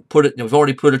 we can put it, we've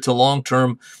already put it to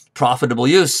long-term profitable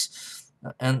use.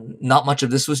 And not much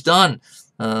of this was done.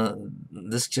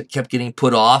 This kept getting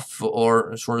put off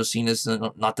or sort of seen as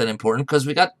not that important because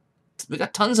we got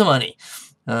tons of money.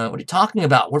 What are you talking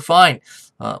about? We're fine.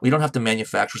 We don't have to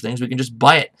manufacture things. We can just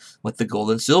buy it with the gold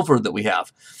and silver that we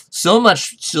have. So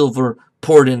much silver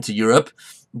poured into Europe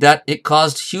that it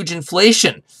caused huge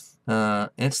inflation.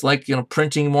 It's like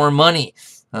printing more money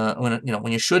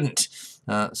when you shouldn't.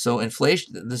 So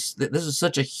inflation. This is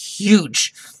such a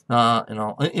huge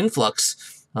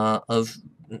influx of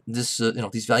this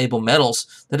these valuable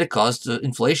metals that it caused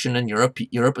inflation in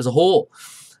Europe as a whole.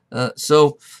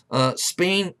 So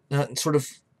Spain sort of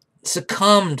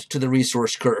succumbed to the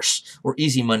resource curse or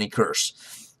easy money curse.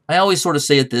 I always sort of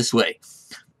say it this way: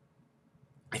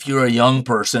 if you're a young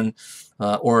person,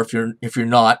 or if you're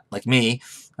not like me,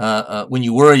 when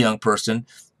you were a young person,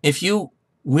 if you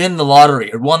win the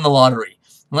lottery or won the lottery,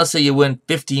 and let's say you win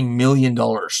 $50 million,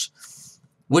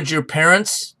 would your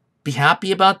parents be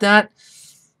happy about that?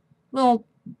 Well,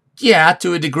 yeah,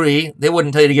 to a degree. They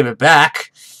wouldn't tell you to give it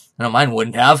back. I know mine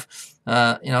wouldn't have.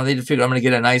 They'd figure I'm going to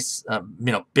get a nice,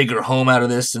 bigger home out of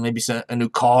this and maybe a new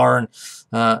car.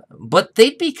 But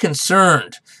they'd be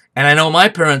concerned. And I know my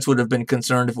parents would have been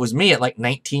concerned if it was me at like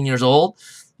 19 years old,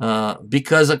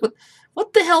 because like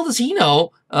what the hell does he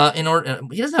know? He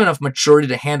doesn't have enough maturity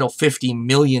to handle $50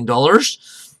 million.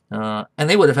 And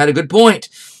they would have had a good point.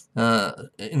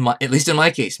 At least in my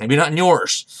case, maybe not in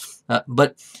yours.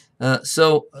 Right?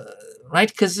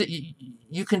 Because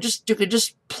you could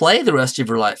just play the rest of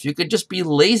your life. You could just be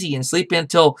lazy and sleep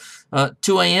until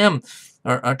 2 a.m.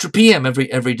 or 2 p.m.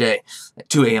 every day,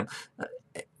 2 a.m.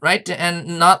 Right,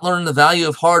 and not learn the value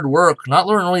of hard work, not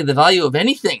learn really the value of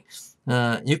anything.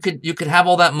 You could have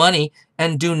all that money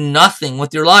and do nothing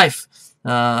with your life,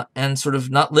 and sort of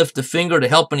not lift a finger to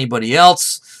help anybody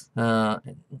else.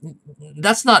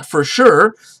 That's not for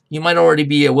sure. You might already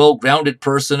be a well-grounded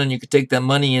person, and you could take that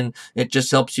money, and it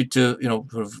just helps you to,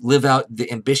 sort of live out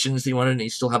the ambitions that you wanted, and you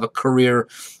still have a career.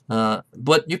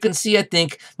 But you can see, I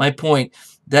think, my point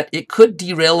that it could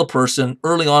derail a person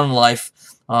early on in life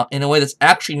in a way that's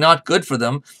actually not good for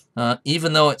them,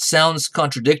 even though it sounds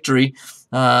contradictory.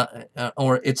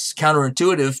 Or it's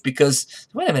counterintuitive because,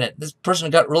 wait a minute, this person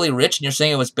got really rich and you're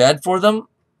saying it was bad for them?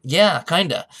 Yeah,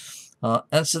 kinda.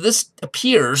 And so this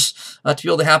appears to be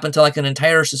able to happen to like an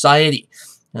entire society,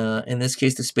 in this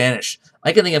case the Spanish.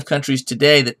 I can think of countries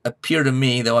today that appear to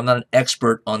me, though I'm not an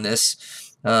expert on this,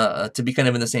 to be kind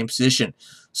of in the same position.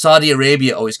 Saudi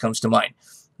Arabia always comes to mind.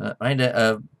 Right?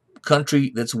 A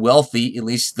country that's wealthy, at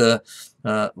least the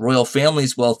royal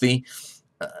family's wealthy,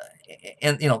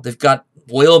 and they've got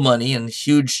oil money and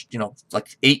huge,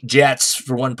 like 8 jets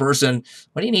for one person.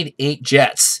 Why do you need 8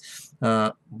 jets?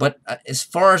 But as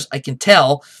far as I can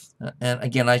tell, and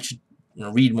again, I should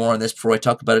read more on this before I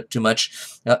talk about it too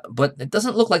much, but it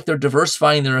doesn't look like they're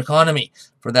diversifying their economy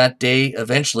for that day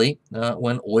eventually,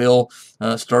 when oil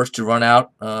starts to run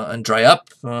out and dry up.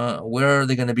 Where are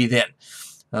they going to be then?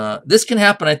 This can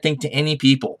happen, I think, to any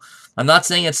people. I'm not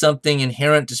saying it's something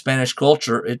inherent to Spanish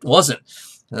culture. It wasn't.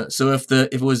 So if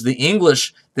it was the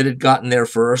English that had gotten there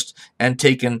first and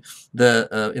taken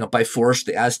by force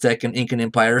the Aztec and Incan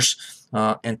empires,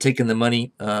 and taken the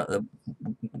money,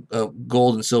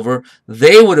 gold and silver,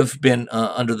 they would have been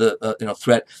under the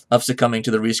threat of succumbing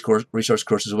to the resource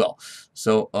curse as well.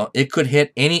 So it could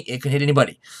hit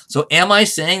anybody. So am I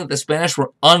saying that the Spanish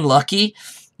were unlucky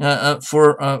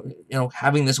for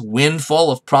having this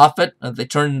windfall of profit that they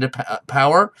turned into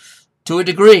power? To a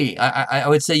degree, I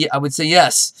would say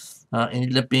yes. And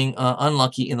ended up being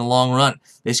unlucky in the long run.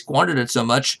 They squandered it so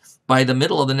much. By the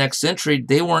middle of the next century,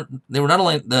 they were not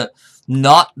only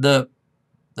not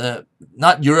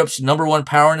Europe's number one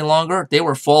power any longer. They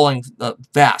were falling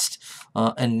fast,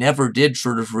 and never did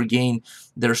sort of regain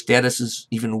their status as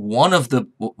even one of the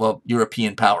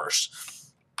European powers.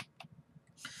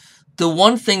 The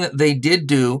one thing that they did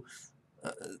do,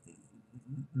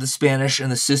 the Spanish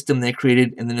and the system they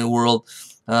created in the New World,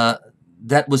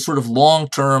 that was sort of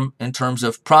long-term in terms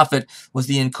of profit, was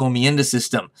the encomienda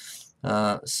system.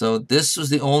 So this was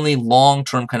the only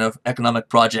long-term kind of economic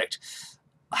project.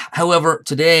 However,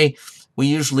 today we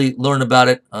usually learn about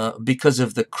it because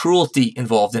of the cruelty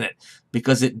involved in it,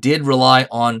 because it did rely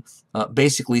on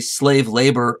basically slave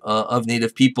labor of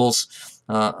native peoples,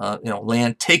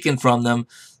 land taken from them.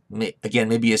 Again,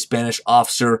 maybe a Spanish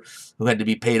officer who had to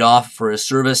be paid off for his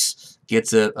service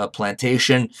gets a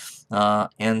plantation,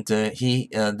 and he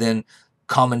then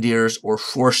commandeers or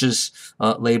forces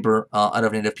labor out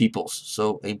of native peoples.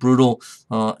 So a brutal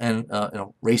and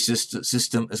racist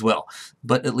system as well.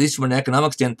 But at least from an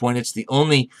economic standpoint, it's the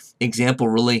only example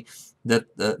really that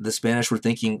the Spanish were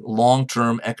thinking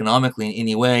long-term economically in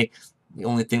any way. The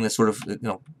only thing that's sort of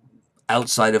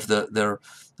outside of their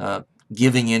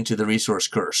giving into the resource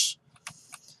curse.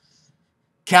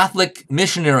 Catholic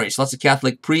missionaries, lots of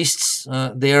Catholic priests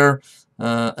there.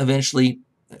 Eventually,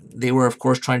 they were, of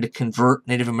course, trying to convert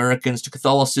Native Americans to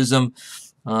Catholicism.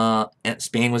 And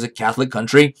Spain was a Catholic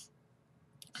country.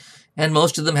 And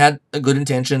most of them had good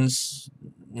intentions.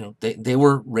 They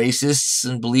were racists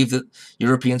and believed that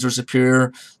Europeans were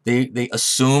superior. They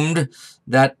assumed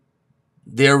that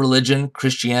their religion,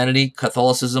 Christianity,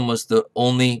 Catholicism, was the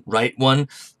only right one.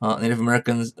 Native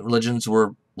American religions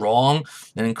were wrong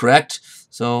and incorrect.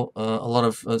 So a lot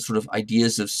of sort of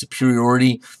ideas of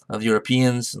superiority of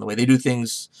Europeans and the way they do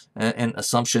things, and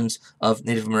assumptions of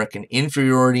Native American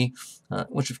inferiority,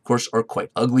 which of course are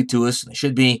quite ugly to us, and they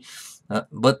should be.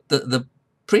 But the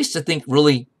priests, I think,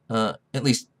 really, at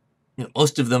least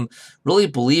most of them, really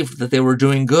believed that they were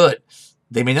doing good.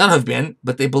 They may not have been,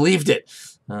 but they believed it.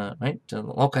 Right?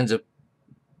 All kinds of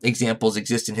examples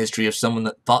exist in history of someone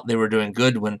that thought they were doing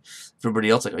good when everybody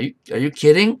else like, are you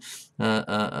kidding?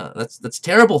 That's a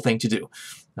terrible thing to do.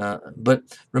 But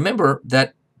remember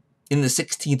that in the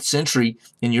 16th century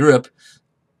in Europe,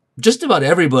 just about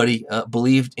everybody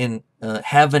believed in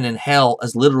heaven and hell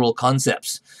as literal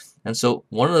concepts. And so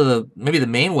one of the, maybe the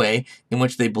main way in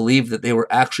which they believed that they were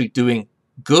actually doing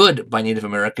good by Native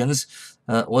Americans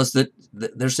was that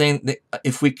they're saying that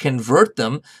if we convert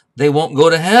them, they won't go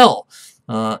to hell.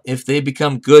 If they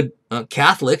become good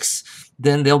Catholics,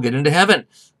 then they'll get into heaven.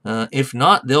 If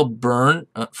not, they'll burn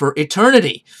for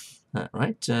eternity.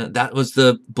 Right? That was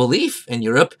the belief in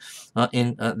Europe,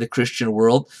 in the Christian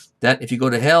world, that if you go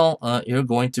to hell, you're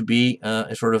going to be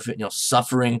sort of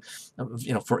suffering,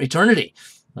 for eternity,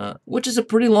 which is a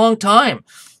pretty long time.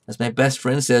 As my best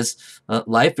friend says,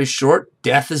 life is short,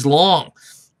 death is long.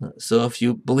 So if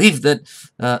you believe that,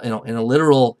 in a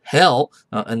literal hell,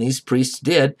 and these priests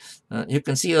did, you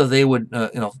can see how they would,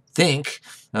 think,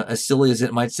 as silly as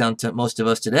it might sound to most of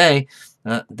us today,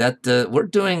 that we're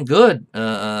doing good.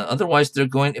 Otherwise, they're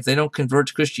going, if they don't convert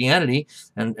to Christianity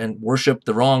and worship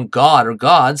the wrong god or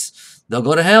gods, they'll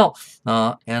go to hell,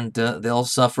 and they'll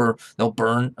suffer, they'll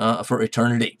burn for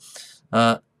eternity.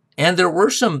 And there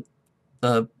were some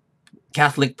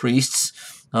Catholic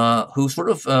priests who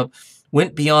sort of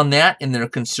went beyond that in their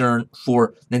concern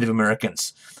for Native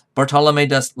Americans. Bartolome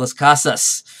de las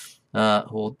Casas, who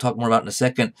we'll talk more about in a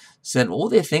second, said, what will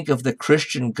they think of the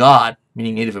Christian God,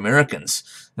 meaning Native Americans,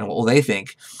 and what will they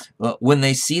think when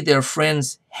they see their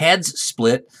friends' heads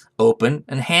split open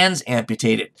and hands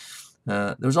amputated?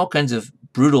 There was all kinds of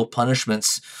brutal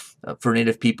punishments for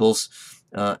Native peoples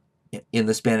in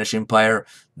the Spanish Empire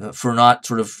for not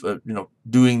sort of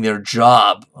doing their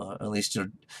job, at least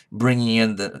bringing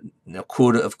in the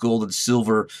quota of gold and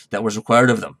silver that was required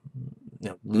of them.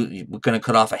 We're going to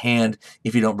cut off a hand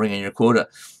if you don't bring in your quota.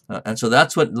 And so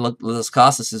that's what Las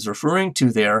Casas is referring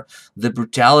to there, the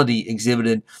brutality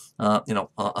exhibited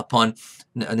upon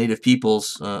Native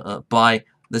peoples by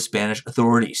the Spanish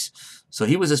authorities. So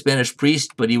he was a Spanish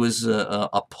priest, but he was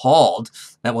appalled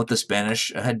at what the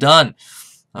Spanish had done.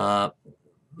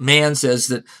 Mann says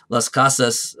that Las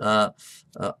Casas, a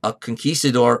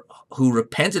conquistador who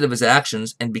repented of his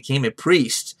actions and became a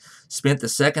priest, spent the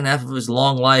second half of his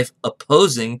long life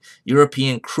opposing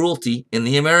European cruelty in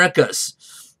the Americas.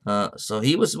 So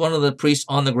he was one of the priests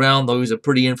on the ground, though he was a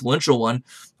pretty influential one,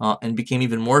 and became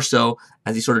even more so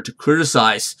as he started to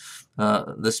criticize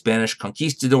the Spanish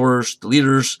conquistadors, the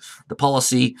leaders, the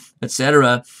policy,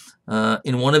 etc.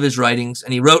 In one of his writings,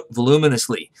 and he wrote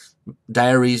voluminously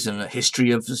diaries and a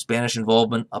history of Spanish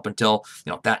involvement up until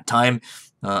that time,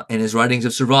 and his writings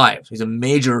have survived. He's a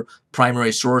major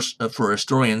primary source for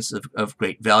historians of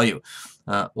great value.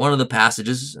 One of the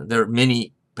passages, there are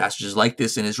many passages like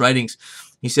this in his writings,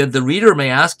 he said, the reader may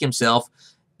ask himself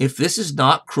if this is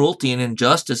not cruelty and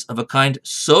injustice of a kind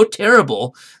so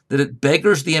terrible that it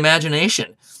beggars the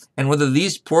imagination, and whether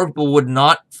these poor people would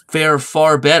not fare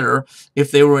far better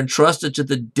if they were entrusted to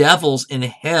the devils in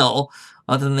hell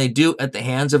than they do at the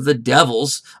hands of the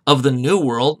devils of the New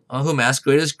World who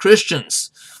masquerade as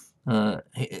Christians.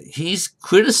 He's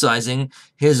criticizing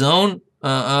his own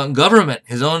government,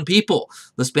 his own people,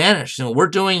 the Spanish. What we're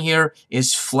doing here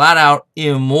is flat out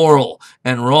immoral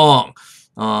and wrong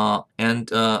and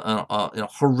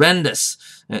horrendous.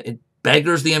 It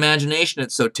beggars the imagination.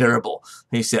 It's so terrible,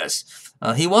 he says.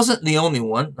 He wasn't the only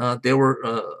one. They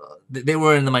were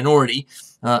in the minority,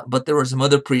 but there were some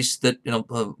other priests that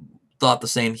thought the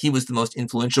same. He was the most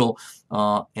influential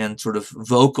and sort of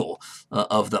vocal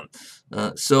of them.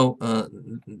 So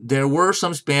there were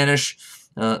some Spanish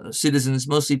citizens,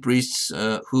 mostly priests,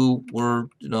 who were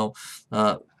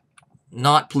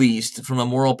not pleased from a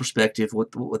moral perspective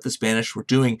with what the Spanish were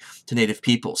doing to Native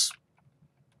peoples.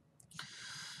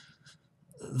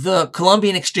 The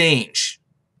Columbian Exchange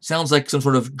sounds like some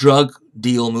sort of drug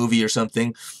deal movie or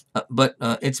something, but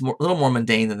it's a little more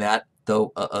mundane than that,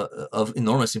 though of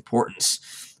enormous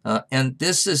importance. And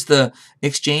this is the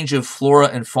exchange of flora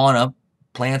and fauna,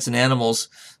 plants and animals,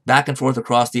 back and forth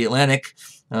across the Atlantic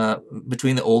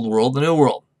between the Old World and the New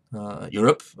World,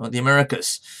 Europe, the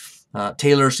Americas.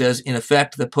 Taylor says, in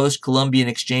effect, the post-Columbian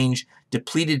exchange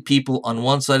depleted people on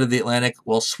one side of the Atlantic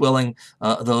while swelling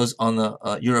those on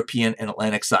the European and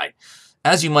Atlantic side.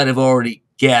 As you might have already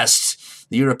guessed,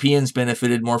 the Europeans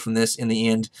benefited more from this in the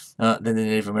end than the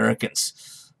Native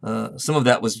Americans. Some of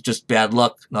that was just bad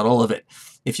luck, not all of it.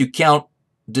 If you count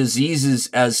diseases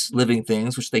as living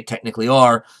things, which they technically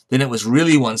are, then it was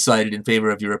really one-sided in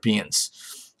favor of Europeans.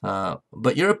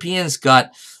 But Europeans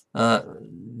got,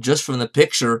 just from the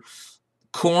picture,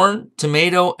 corn,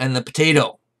 tomato, and the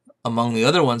potato. among the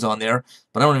other ones on there,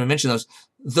 but I don't even mention those.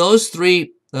 Those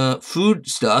three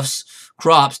foodstuffs,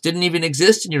 crops, didn't even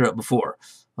exist in Europe before.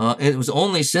 It was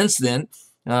only since then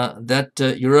that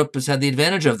Europe has had the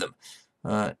advantage of them.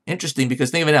 Interesting,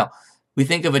 because think of it now. We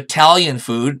think of Italian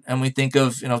food, and we think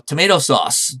of tomato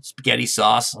sauce, spaghetti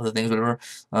sauce, other things, whatever.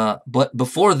 But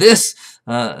before this,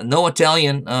 no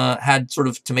Italian had sort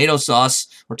of tomato sauce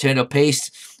or tomato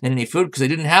paste in any food because they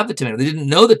didn't have the tomato. They didn't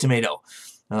know the tomato.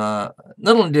 Not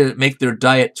only did it make their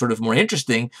diet sort of more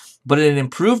interesting, but it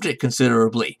improved it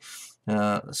considerably.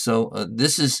 So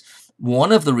this is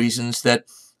one of the reasons that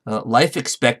life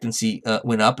expectancy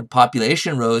went up and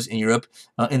population rose in Europe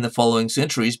in the following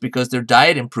centuries, because their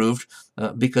diet improved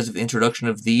because of the introduction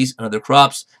of these and other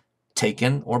crops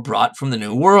taken or brought from the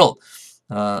New World.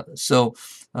 So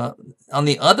on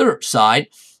the other side,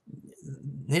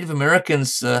 Native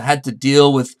Americans had to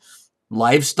deal with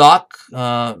livestock,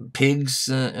 pigs,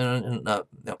 and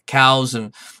cows,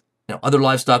 and other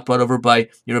livestock brought over by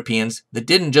Europeans that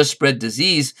didn't just spread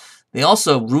disease. They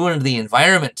also ruined the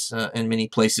environment in many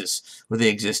places where they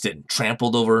existed,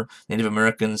 trampled over Native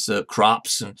Americans'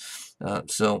 crops. And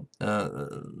so a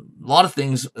lot of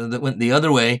things that went the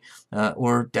other way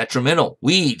were detrimental.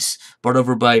 Weeds brought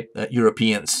over by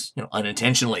Europeans,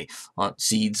 unintentionally, on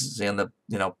seeds and the,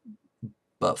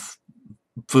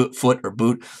 foot or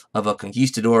boot of a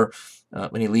conquistador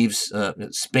when he leaves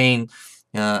Spain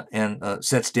and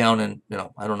sets down in,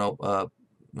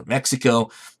 Mexico,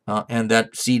 and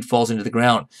that seed falls into the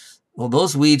ground. Well,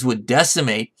 those weeds would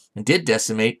decimate, and did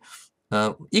decimate,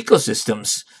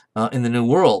 ecosystems in the New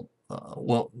World.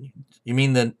 Well, you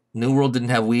mean the New World didn't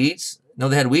have weeds? No,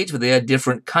 they had weeds, but they had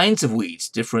different kinds of weeds,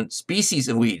 different species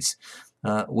of weeds,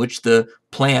 which the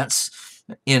plants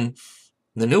in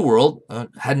the New World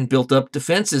hadn't built up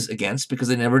defenses against because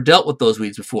they never dealt with those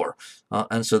weeds before.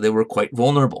 And so they were quite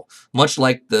vulnerable, much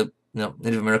like the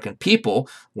Native American people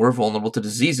were vulnerable to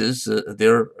diseases.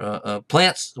 Their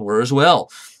plants were as well,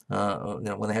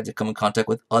 when they had to come in contact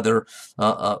with other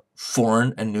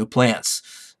foreign and new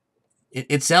plants.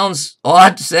 It sounds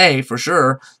odd to say, for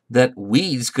sure, that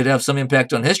weeds could have some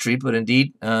impact on history, but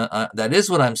indeed, that is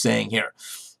what I'm saying here.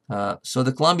 So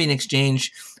the Columbian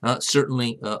Exchange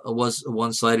certainly was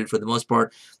one-sided for the most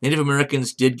part. Native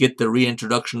Americans did get the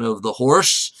reintroduction of the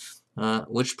horse,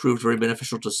 which proved very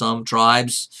beneficial to some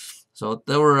tribes. So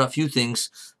there were a few things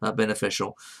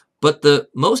beneficial. But the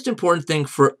most important thing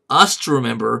for us to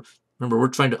remember, we're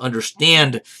trying to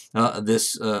understand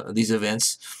these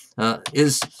events,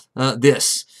 is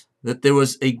this, that there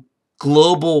was a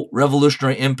global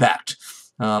revolutionary impact.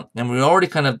 And we already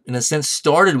kind of, in a sense,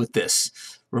 started with this.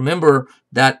 Remember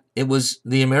that it was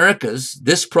the Americas,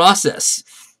 this process,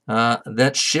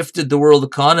 that shifted the world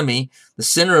economy, the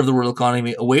center of the world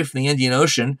economy, away from the Indian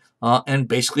Ocean and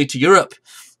basically to Europe,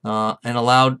 and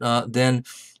allowed then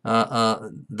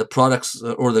the products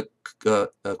or the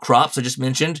crops I just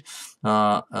mentioned,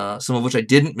 some of which I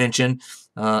didn't mention,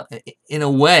 in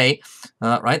a way,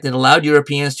 right, that allowed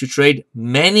Europeans to trade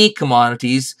many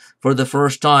commodities for the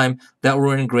first time that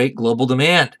were in great global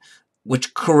demand,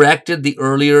 which corrected the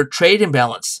earlier trade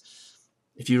imbalance.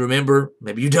 If you remember,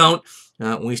 maybe you don't,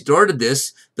 when we started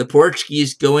this, the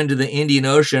Portuguese go into the Indian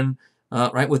Ocean,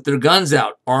 right, with their guns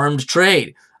out, armed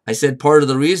trade. I said part of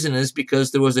the reason is because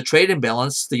there was a trade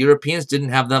imbalance. The Europeans didn't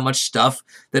have that much stuff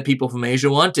that people from Asia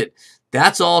wanted.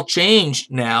 That's all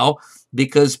changed now,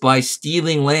 because by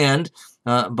stealing land,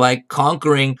 by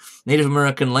conquering Native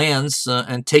American lands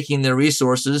and taking their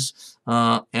resources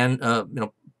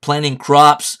and planting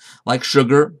crops like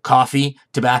sugar, coffee,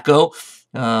 tobacco,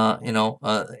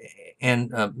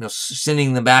 and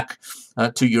sending them back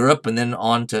to Europe and then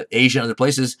on to Asia and other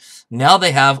places. Now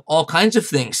they have all kinds of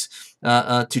things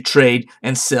to trade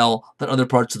and sell that other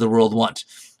parts of the world want.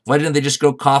 Why didn't they just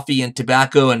grow coffee and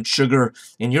tobacco and sugar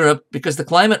in Europe? Because the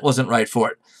climate wasn't right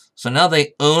for it. So now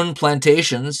they own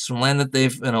plantations from land that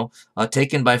they've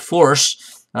taken by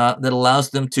force that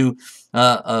allows them to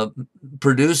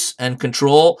produce and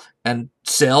control and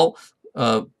sell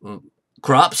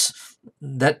crops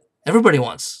that everybody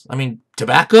wants. I mean,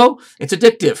 tobacco, it's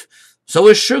addictive. So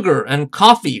is sugar, and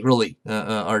coffee really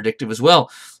are addictive as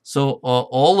well. So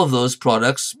all of those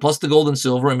products, plus the gold and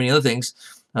silver and many other things,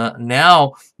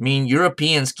 now mean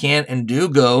Europeans can and do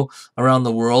go around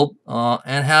the world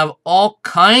and have all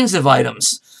kinds of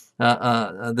items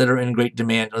that are in great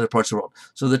demand in other parts of the world.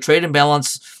 So the trade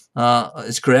imbalance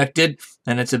is corrected,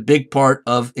 and it's a big part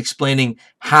of explaining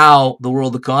how the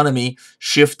world economy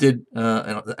shifted,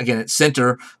 again, its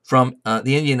center from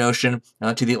the Indian Ocean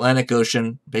to the Atlantic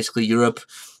Ocean, basically Europe,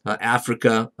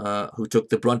 Africa, who took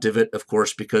the brunt of it, of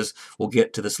course, because we'll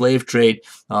get to the slave trade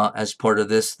as part of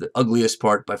this, the ugliest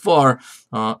part by far,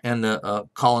 and the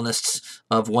colonists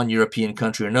of one European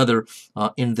country or another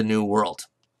in the New World.